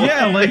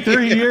 Yeah, like they're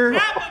here.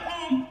 Half of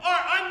whom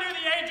are under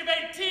the age of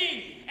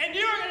 18, and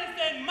you're going to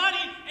spend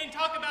money and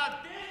talk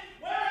about this.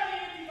 Where are the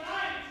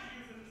anti-Zionist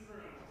Jews in this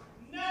room?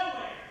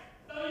 Nowhere.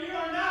 So you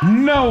are not.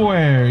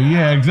 Nowhere.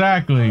 Yeah,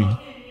 exactly. You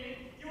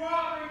are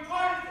offering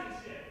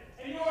partisanship,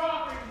 and you are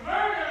offering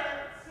murder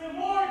to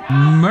more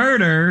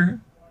Murder.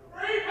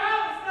 Free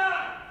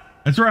Palestine.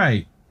 That's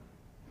right.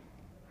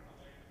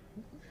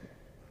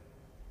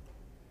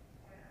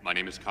 My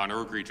name is Connor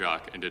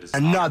O'Greejock, and it is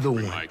an honor to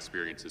bring my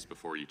experiences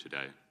before you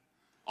today.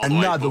 Although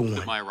I hoped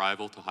that my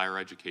arrival to higher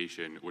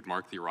education would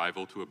mark the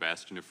arrival to a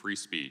bastion of free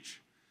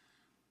speech,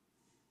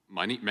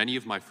 many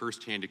of my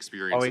first-hand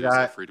experiences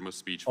of freedom of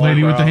speech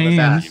Lady with the hands.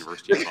 at the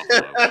University of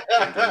Buffalo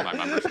and during my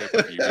membership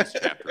of UNI's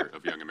chapter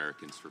of Young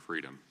Americans for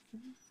Freedom.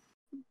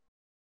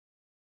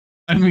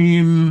 I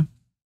mean,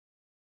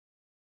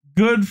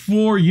 good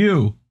for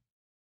you.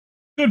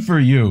 Good for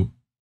you.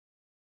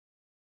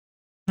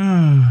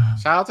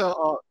 Shout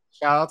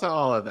out to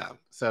all of them.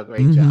 So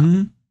great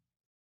job.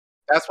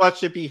 That's what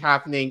should be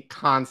happening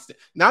constant,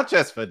 not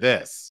just for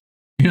this,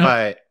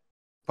 but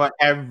for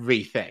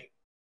everything.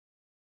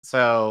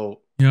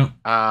 So,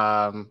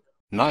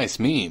 nice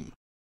meme.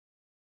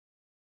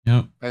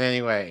 Yep. But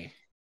anyway,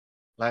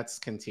 let's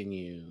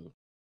continue.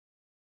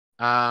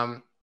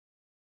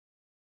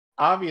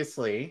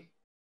 Obviously.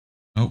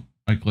 Oh,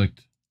 I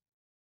clicked.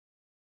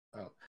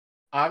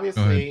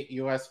 Obviously,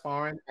 U.S.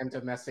 foreign and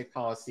domestic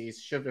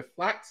policies should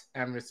reflect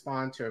and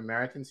respond to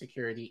American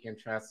security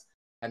interests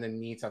and the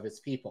needs of its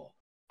people,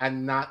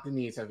 and not the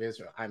needs of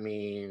Israel. I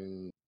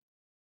mean,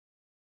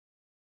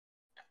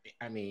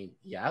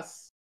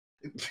 yes,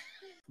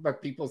 but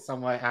people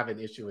somewhat have an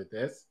issue with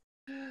this.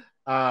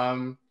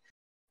 It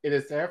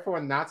is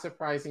therefore not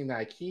surprising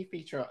that a key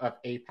feature of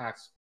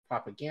AIPAC's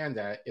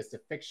propaganda is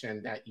the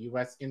fiction that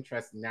U.S.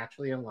 interests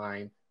naturally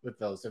align with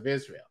those of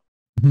Israel.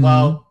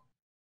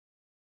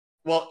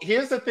 Well,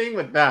 here's the thing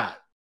with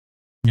that.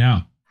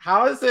 Yeah.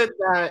 How is it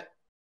that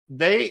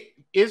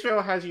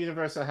Israel has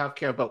universal health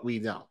care, but we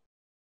don't?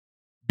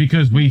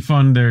 Because we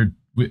fund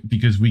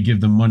because we give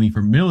them money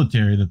for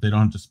military that they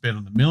don't have to spend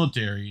on the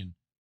military, and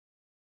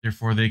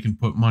therefore they can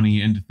put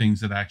money into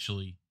things that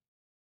actually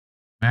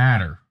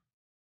matter.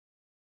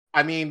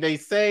 I mean, they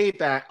say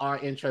that our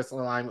interests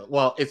align with,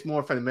 well, it's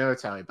more for the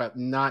military, but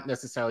not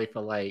necessarily for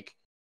like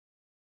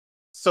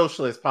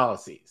socialist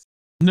policies.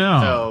 No.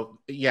 So,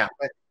 yeah.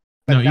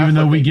 But no, even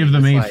though we give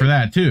them aid for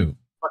that too.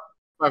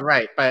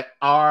 But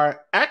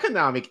our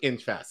economic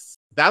interests,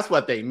 that's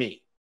what they mean.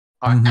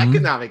 Our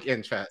economic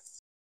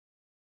interests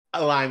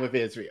align with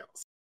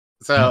Israel's.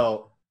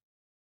 So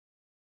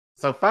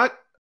fuck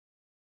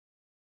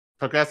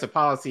progressive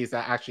policies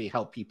that actually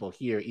help people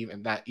here,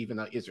 even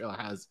though Israel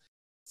has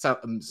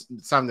some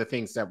of the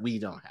things that we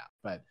don't have.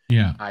 But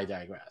yeah, I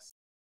digress.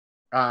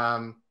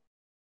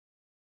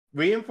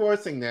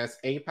 Reinforcing this,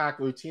 AIPAC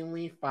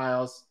routinely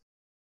files?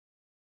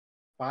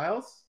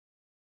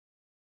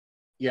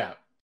 Yeah.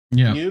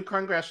 New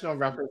congressional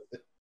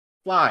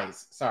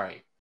flies.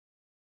 Sorry.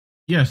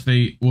 Yes,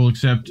 they will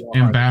accept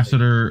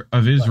Ambassador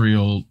of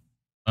Israel.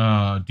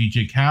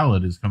 DJ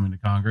Khaled is coming to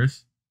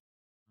Congress.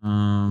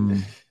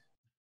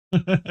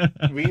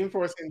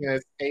 Reinforcing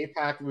this,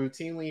 AIPAC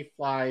routinely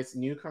flies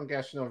new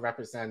congressional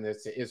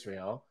representatives to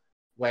Israel,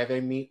 where they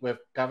meet with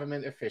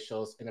government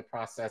officials in the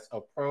process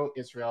of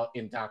pro-Israel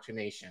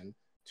indoctrination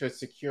to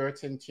secure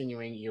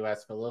continuing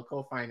U.S.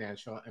 political,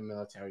 financial, and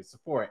military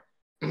support.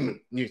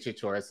 Neutral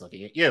tourists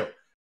looking at you,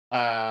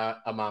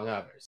 among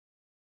others.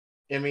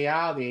 In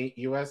reality,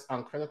 U.S.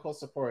 uncritical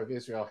support of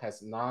Israel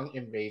has long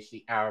enraged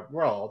the Arab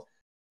world,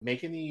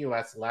 making the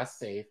U.S. less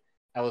safe,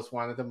 and was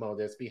one of the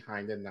motives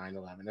behind the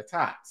 9/11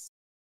 attacks.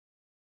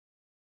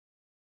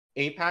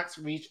 AIPAC's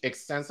reach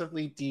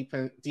extensively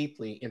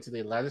deeply into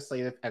the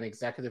legislative and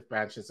executive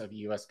branches of the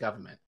U.S.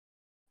 government,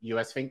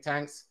 U.S. think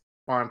tanks,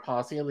 foreign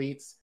policy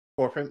elites,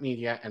 corporate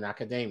media, and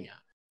academia,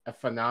 a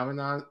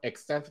phenomenon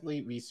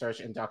extensively researched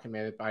and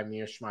documented by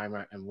Meir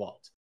Schmeimer and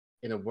Walt.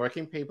 In a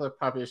working paper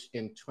published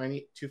in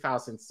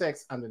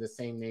 2006 under the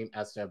same name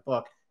as their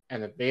book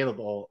and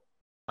available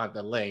on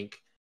the link,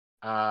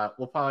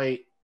 we'll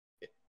probably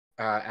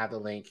add the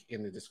link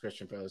in the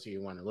description for those of you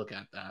who want to look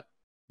at that.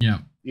 Yeah.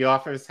 The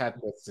authors had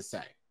this to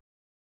say.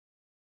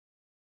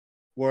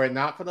 Were it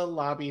not for the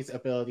lobby's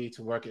ability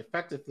to work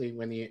effectively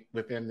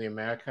within the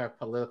American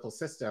political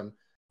system,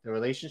 the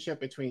relationship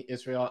between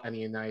Israel and the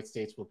United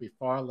States will be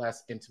far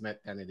less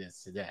intimate than it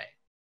is today.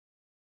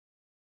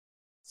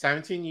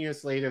 17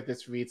 years later,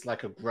 this reads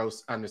like a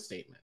gross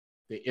understatement.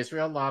 The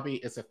Israel lobby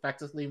is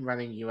effectively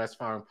running U.S.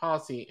 foreign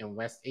policy in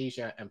West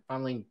Asia and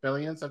funneling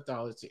billions of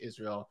dollars to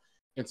Israel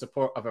in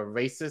support of a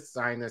racist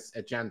Zionist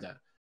agenda,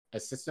 a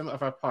system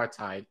of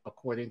apartheid,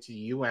 according to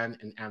UN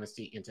and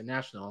Amnesty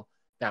International,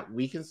 that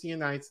weakens the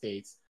United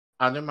States,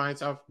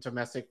 undermines our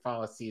domestic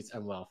policies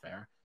and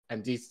welfare,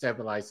 and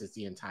destabilizes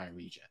the entire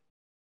region.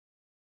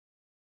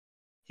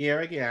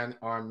 Here again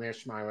are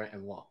Mearsheimer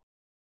and Wall.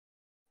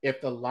 If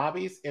the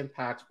lobby's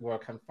impact were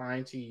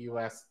confined to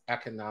U.S.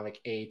 economic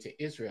aid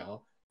to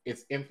Israel,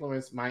 its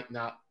influence might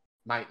not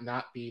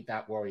be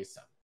that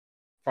worrisome.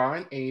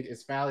 Foreign aid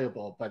is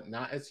valuable, but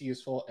not as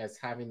useful as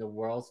having the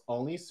world's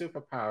only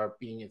superpower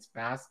bring its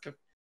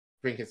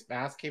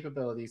vast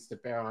capabilities to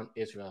bear on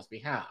Israel's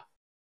behalf.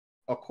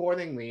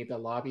 Accordingly, the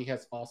lobby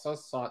has also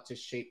sought to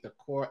shape the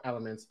core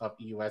elements of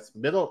U.S.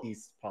 Middle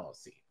East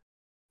policy.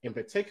 In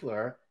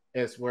particular,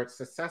 it has worked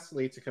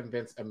successfully to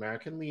convince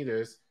American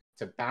leaders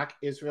to back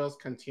Israel's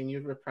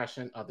continued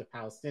repression of the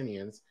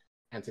Palestinians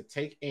and to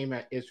take aim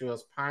at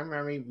Israel's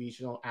primary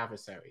regional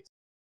adversaries,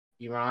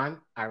 Iran,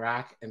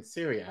 Iraq, and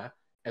Syria,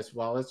 as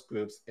well as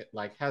groups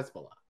like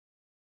Hezbollah.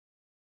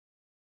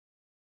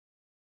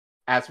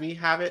 As we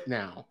have it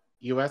now,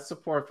 U.S.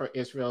 support for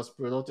Israel's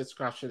brutal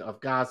destruction of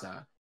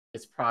Gaza,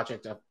 its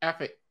project of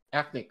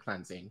ethnic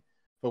cleansing,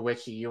 for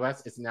which the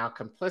U.S. is now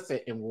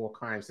complicit in war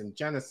crimes and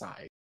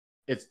genocide,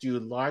 is due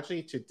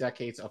largely to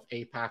decades of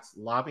AIPAC's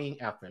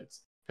lobbying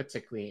efforts,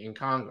 particularly in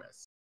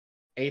Congress.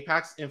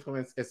 AIPAC's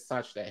influence is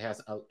such that it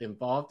has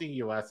involved the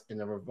U.S. in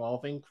a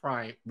revolting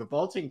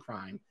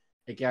crime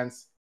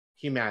against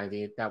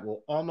humanity that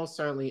will almost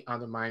certainly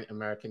undermine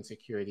American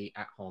security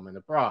at home and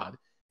abroad,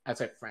 as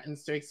it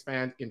threatens to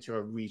expand into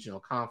a regional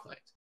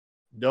conflict.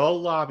 No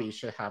lobby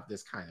should have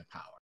this kind of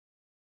power.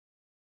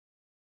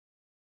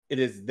 It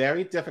is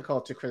very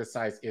difficult to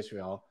criticize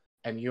Israel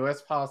and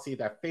U.S. policy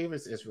that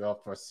favors Israel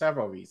for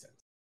several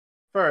reasons.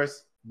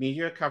 First,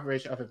 media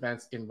coverage of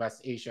events in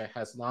West Asia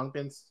has long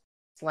been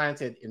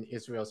slanted in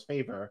Israel's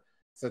favor,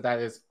 so that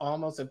it is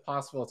almost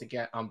impossible to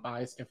get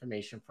unbiased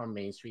information from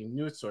mainstream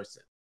news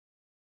sources.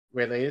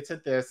 Related to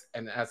this,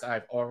 and as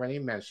I've already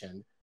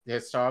mentioned, the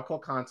historical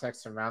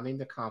context surrounding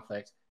the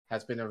conflict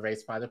has been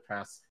erased by the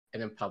press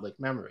and in public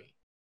memory.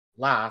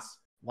 Last,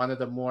 one of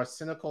the more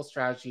cynical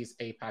strategies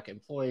AIPAC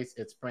employs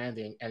is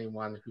branding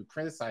anyone who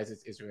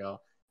criticizes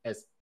Israel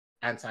as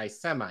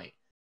anti-Semite,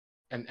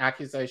 an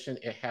accusation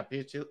it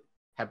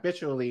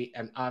habitually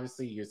and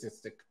obviously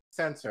uses to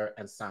censor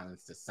and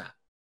silence dissent.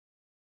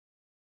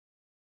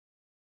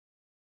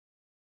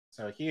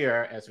 So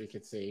here, as we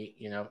can see,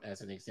 as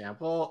an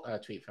example, a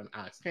tweet from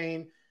Alex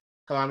Payne,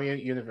 Columbia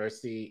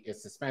University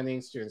is suspending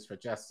Students for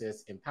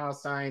Justice in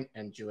Palestine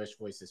and Jewish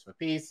Voices for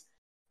Peace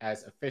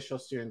as official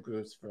student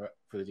groups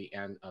through the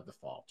end of the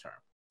fall term.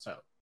 So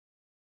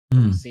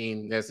we've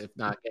seen this, if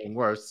not getting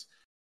worse,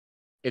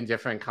 in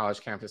different college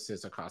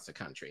campuses across the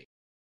country.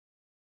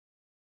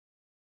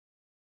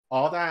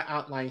 All that I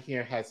outlined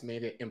here has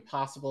made it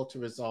impossible to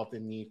resolve the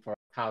need for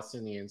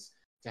Palestinians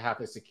to have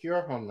a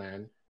secure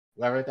homeland,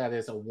 whether that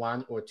is a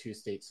one or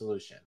two-state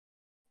solution.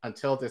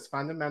 Until this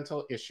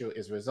fundamental issue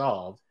is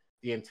resolved,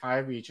 the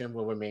entire region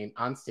will remain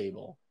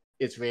unstable,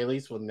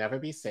 Israelis will never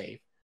be safe,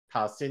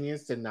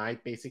 Palestinians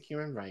denied basic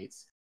human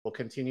rights will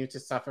continue to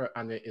suffer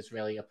under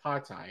Israeli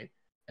apartheid,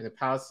 and the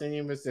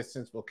Palestinian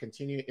resistance will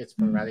continue its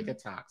sporadic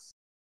attacks,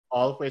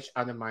 all of which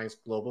undermines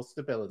global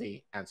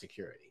stability and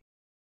security.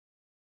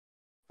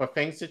 For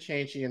things to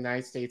change, the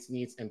United States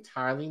needs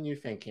entirely new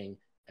thinking,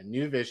 a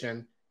new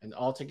vision, an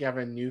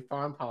altogether new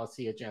foreign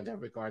policy agenda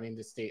regarding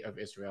the state of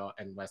Israel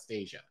and West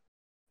Asia.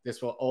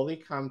 This will only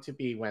come to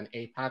be when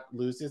AIPAC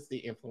loses the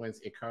influence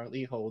it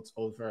currently holds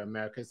over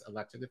America's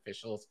elected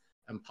officials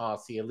and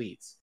policy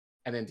elites,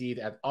 and indeed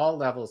at all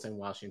levels in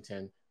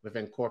Washington,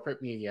 within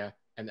corporate media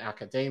and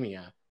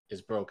academia,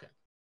 is broken.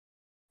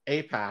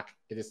 AIPAC,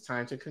 it is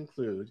time to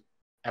conclude,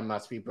 and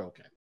must be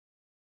broken.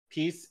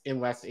 Peace in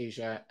West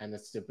Asia and the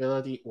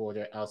stability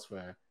order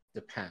elsewhere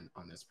depend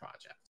on this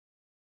project.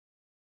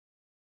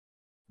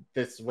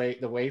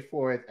 The way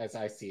forward, as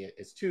I see it,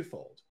 is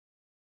twofold.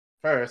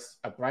 First,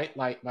 a bright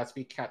light must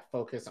be kept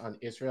focused on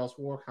Israel's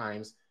war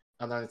crimes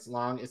and on its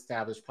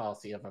long-established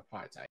policy of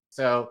apartheid.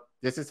 So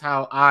this is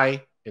how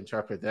I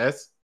interpret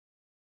this.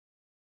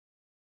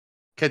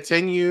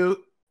 Continue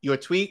your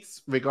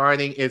tweets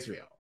regarding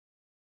Israel,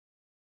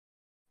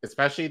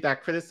 especially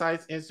that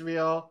criticize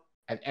Israel,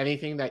 and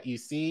anything that you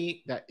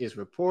see that is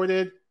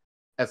reported,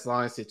 as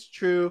long as it's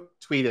true,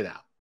 tweet it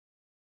out.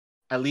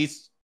 At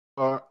least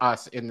for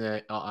us in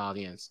the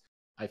audience,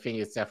 I think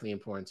it's definitely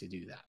important to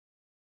do that.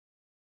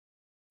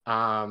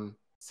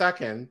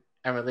 Second,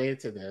 and related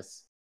to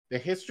this, the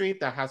history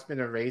that has been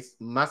erased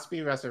must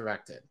be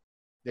resurrected.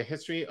 The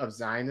history of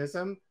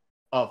Zionism,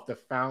 of the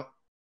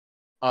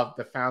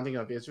founding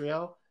of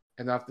Israel,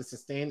 and of the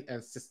sustained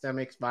and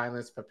systemic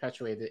violence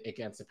perpetuated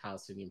against the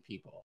Palestinian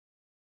people.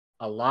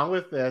 Along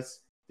with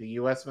this, the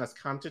U.S. must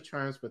come to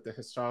terms with the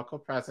historical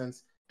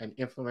presence and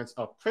influence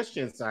of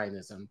Christian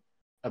Zionism,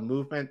 a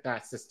movement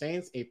that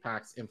sustains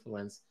AIPAC's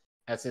influence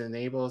as it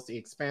enables the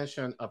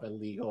expansion of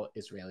illegal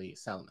Israeli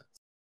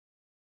settlements.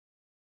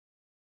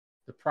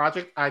 The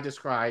project I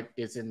described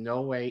is in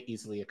no way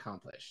easily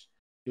accomplished.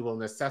 It will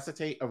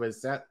necessitate a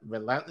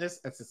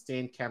relentless and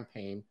sustained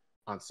campaign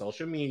on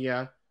social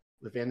media,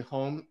 within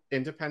home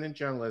independent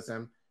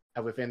journalism,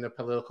 and within the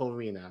political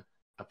arena,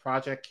 a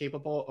project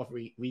capable of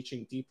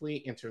reaching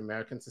deeply into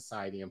American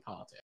society and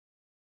politics.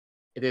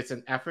 It is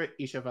an effort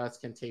each of us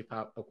can take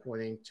up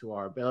according to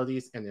our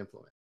abilities and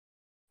influence.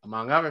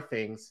 Among other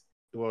things,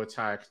 it will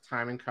require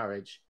time and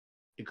courage,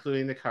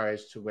 including the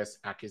courage to risk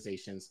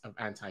accusations of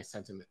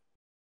anti-Semitism.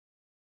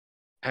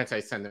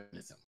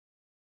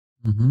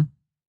 Mm-hmm.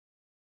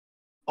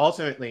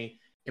 Ultimately,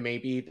 it may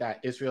be that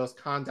Israel's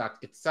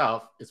conduct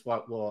itself is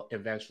what will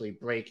eventually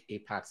break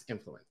AIPAC's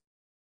influence.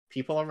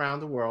 People around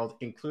the world,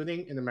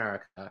 including in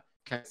America,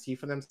 can see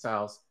for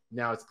themselves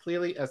now as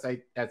clearly as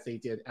they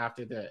did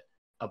after the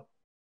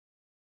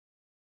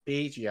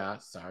Beja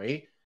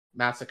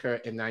massacre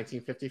in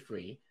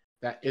 1953,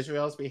 that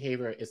Israel's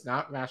behavior is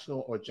not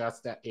rational or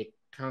just that it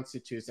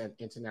constitutes an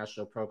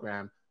international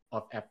program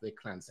of ethnic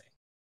cleansing.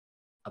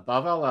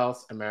 Above all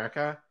else,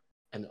 America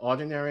and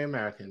ordinary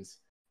Americans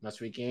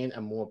must regain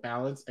a more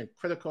balanced and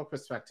critical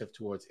perspective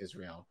towards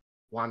Israel,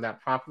 one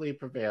that properly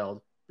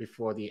prevailed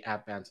before the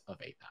advent of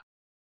AIPAC.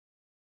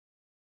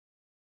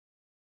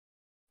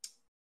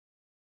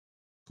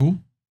 Cool.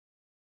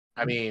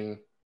 I mean,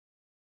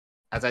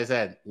 as I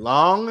said,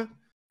 long,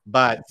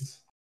 but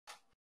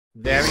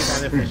very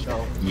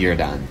beneficial. You're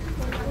done.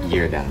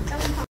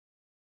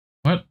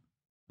 What?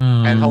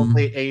 And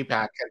hopefully AIPAC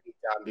can be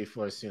done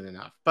before soon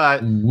enough.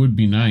 But would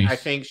be nice. I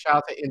think shout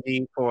out to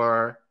Indy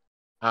for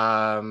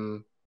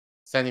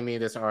sending me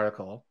this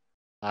article.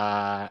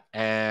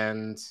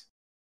 And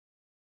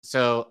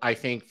so I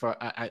think for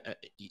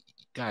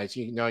guys,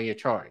 you know your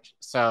charge.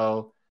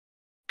 So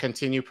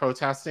continue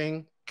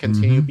protesting,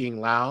 continue being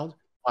loud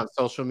on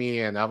social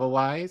media and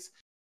otherwise.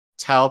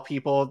 Tell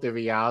people the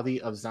reality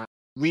of Zion.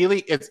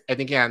 Really, and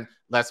again,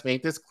 let's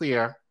make this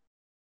clear.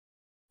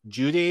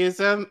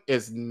 Judaism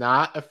is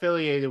not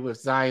affiliated with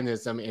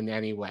Zionism in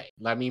any way.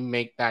 Let me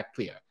make that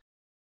clear.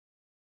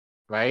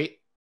 Right?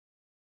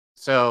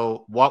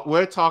 So what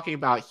we're talking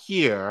about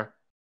here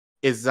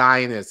is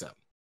Zionism,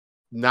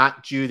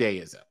 not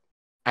Judaism,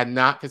 and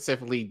not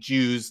specifically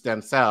Jews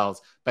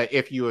themselves. But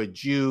if you're a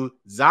Jew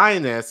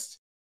Zionist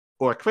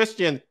or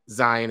Christian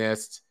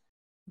Zionist,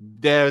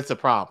 there's a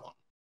problem.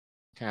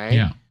 Okay?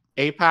 Yeah.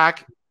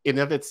 AIPAC in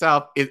of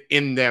itself is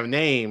in their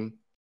name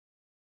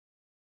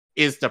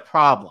is the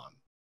problem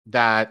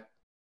that,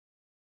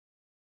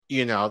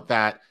 you know,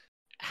 that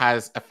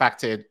has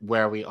affected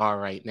where we are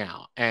right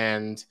now.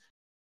 And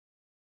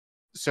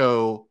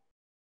so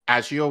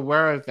as you're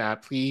aware of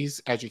that,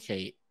 please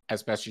educate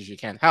as best as you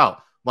can.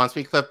 Hell, once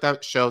we clip them,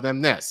 show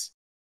them this.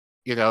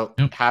 You know,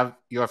 have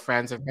your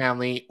friends and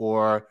family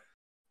or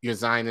your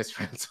Zionist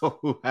friends or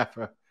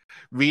whoever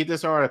read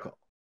this article,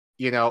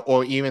 you know,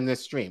 or even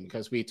this stream,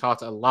 because we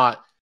talked a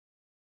lot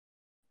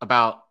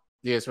about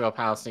the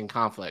Israel-Palestine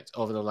conflict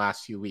over the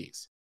last few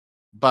weeks.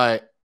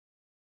 But,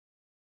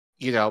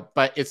 you know,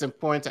 but it's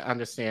important to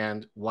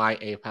understand why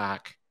AIPAC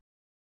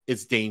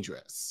is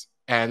dangerous.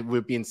 And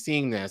we've been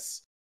seeing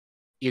this,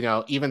 you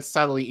know, even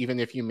subtly, even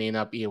if you may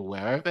not be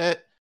aware of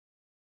it,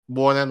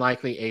 more than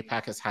likely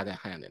AIPAC has had a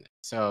hand in it.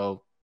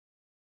 So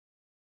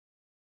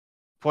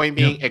point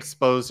being,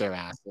 expose their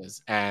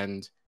asses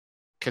and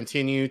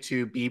continue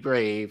to be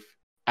brave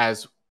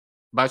as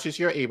much as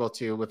you're able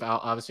to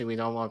without, obviously, we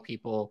don't want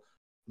people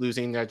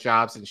losing their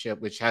jobs and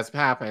shit, which has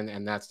happened,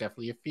 and that's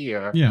definitely a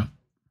fear. Yeah.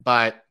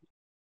 But,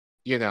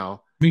 you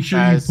know, make sure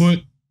you put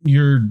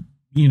your,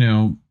 you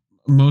know,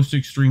 most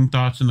extreme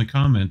thoughts in the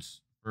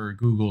comments for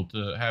Google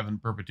to have in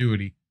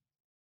perpetuity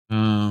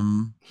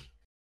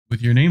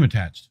with your name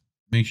attached.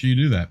 Make sure you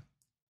do that.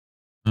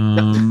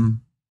 Do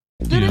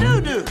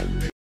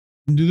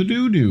the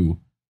doo-doo.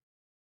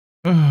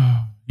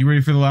 You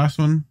ready for the last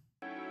one?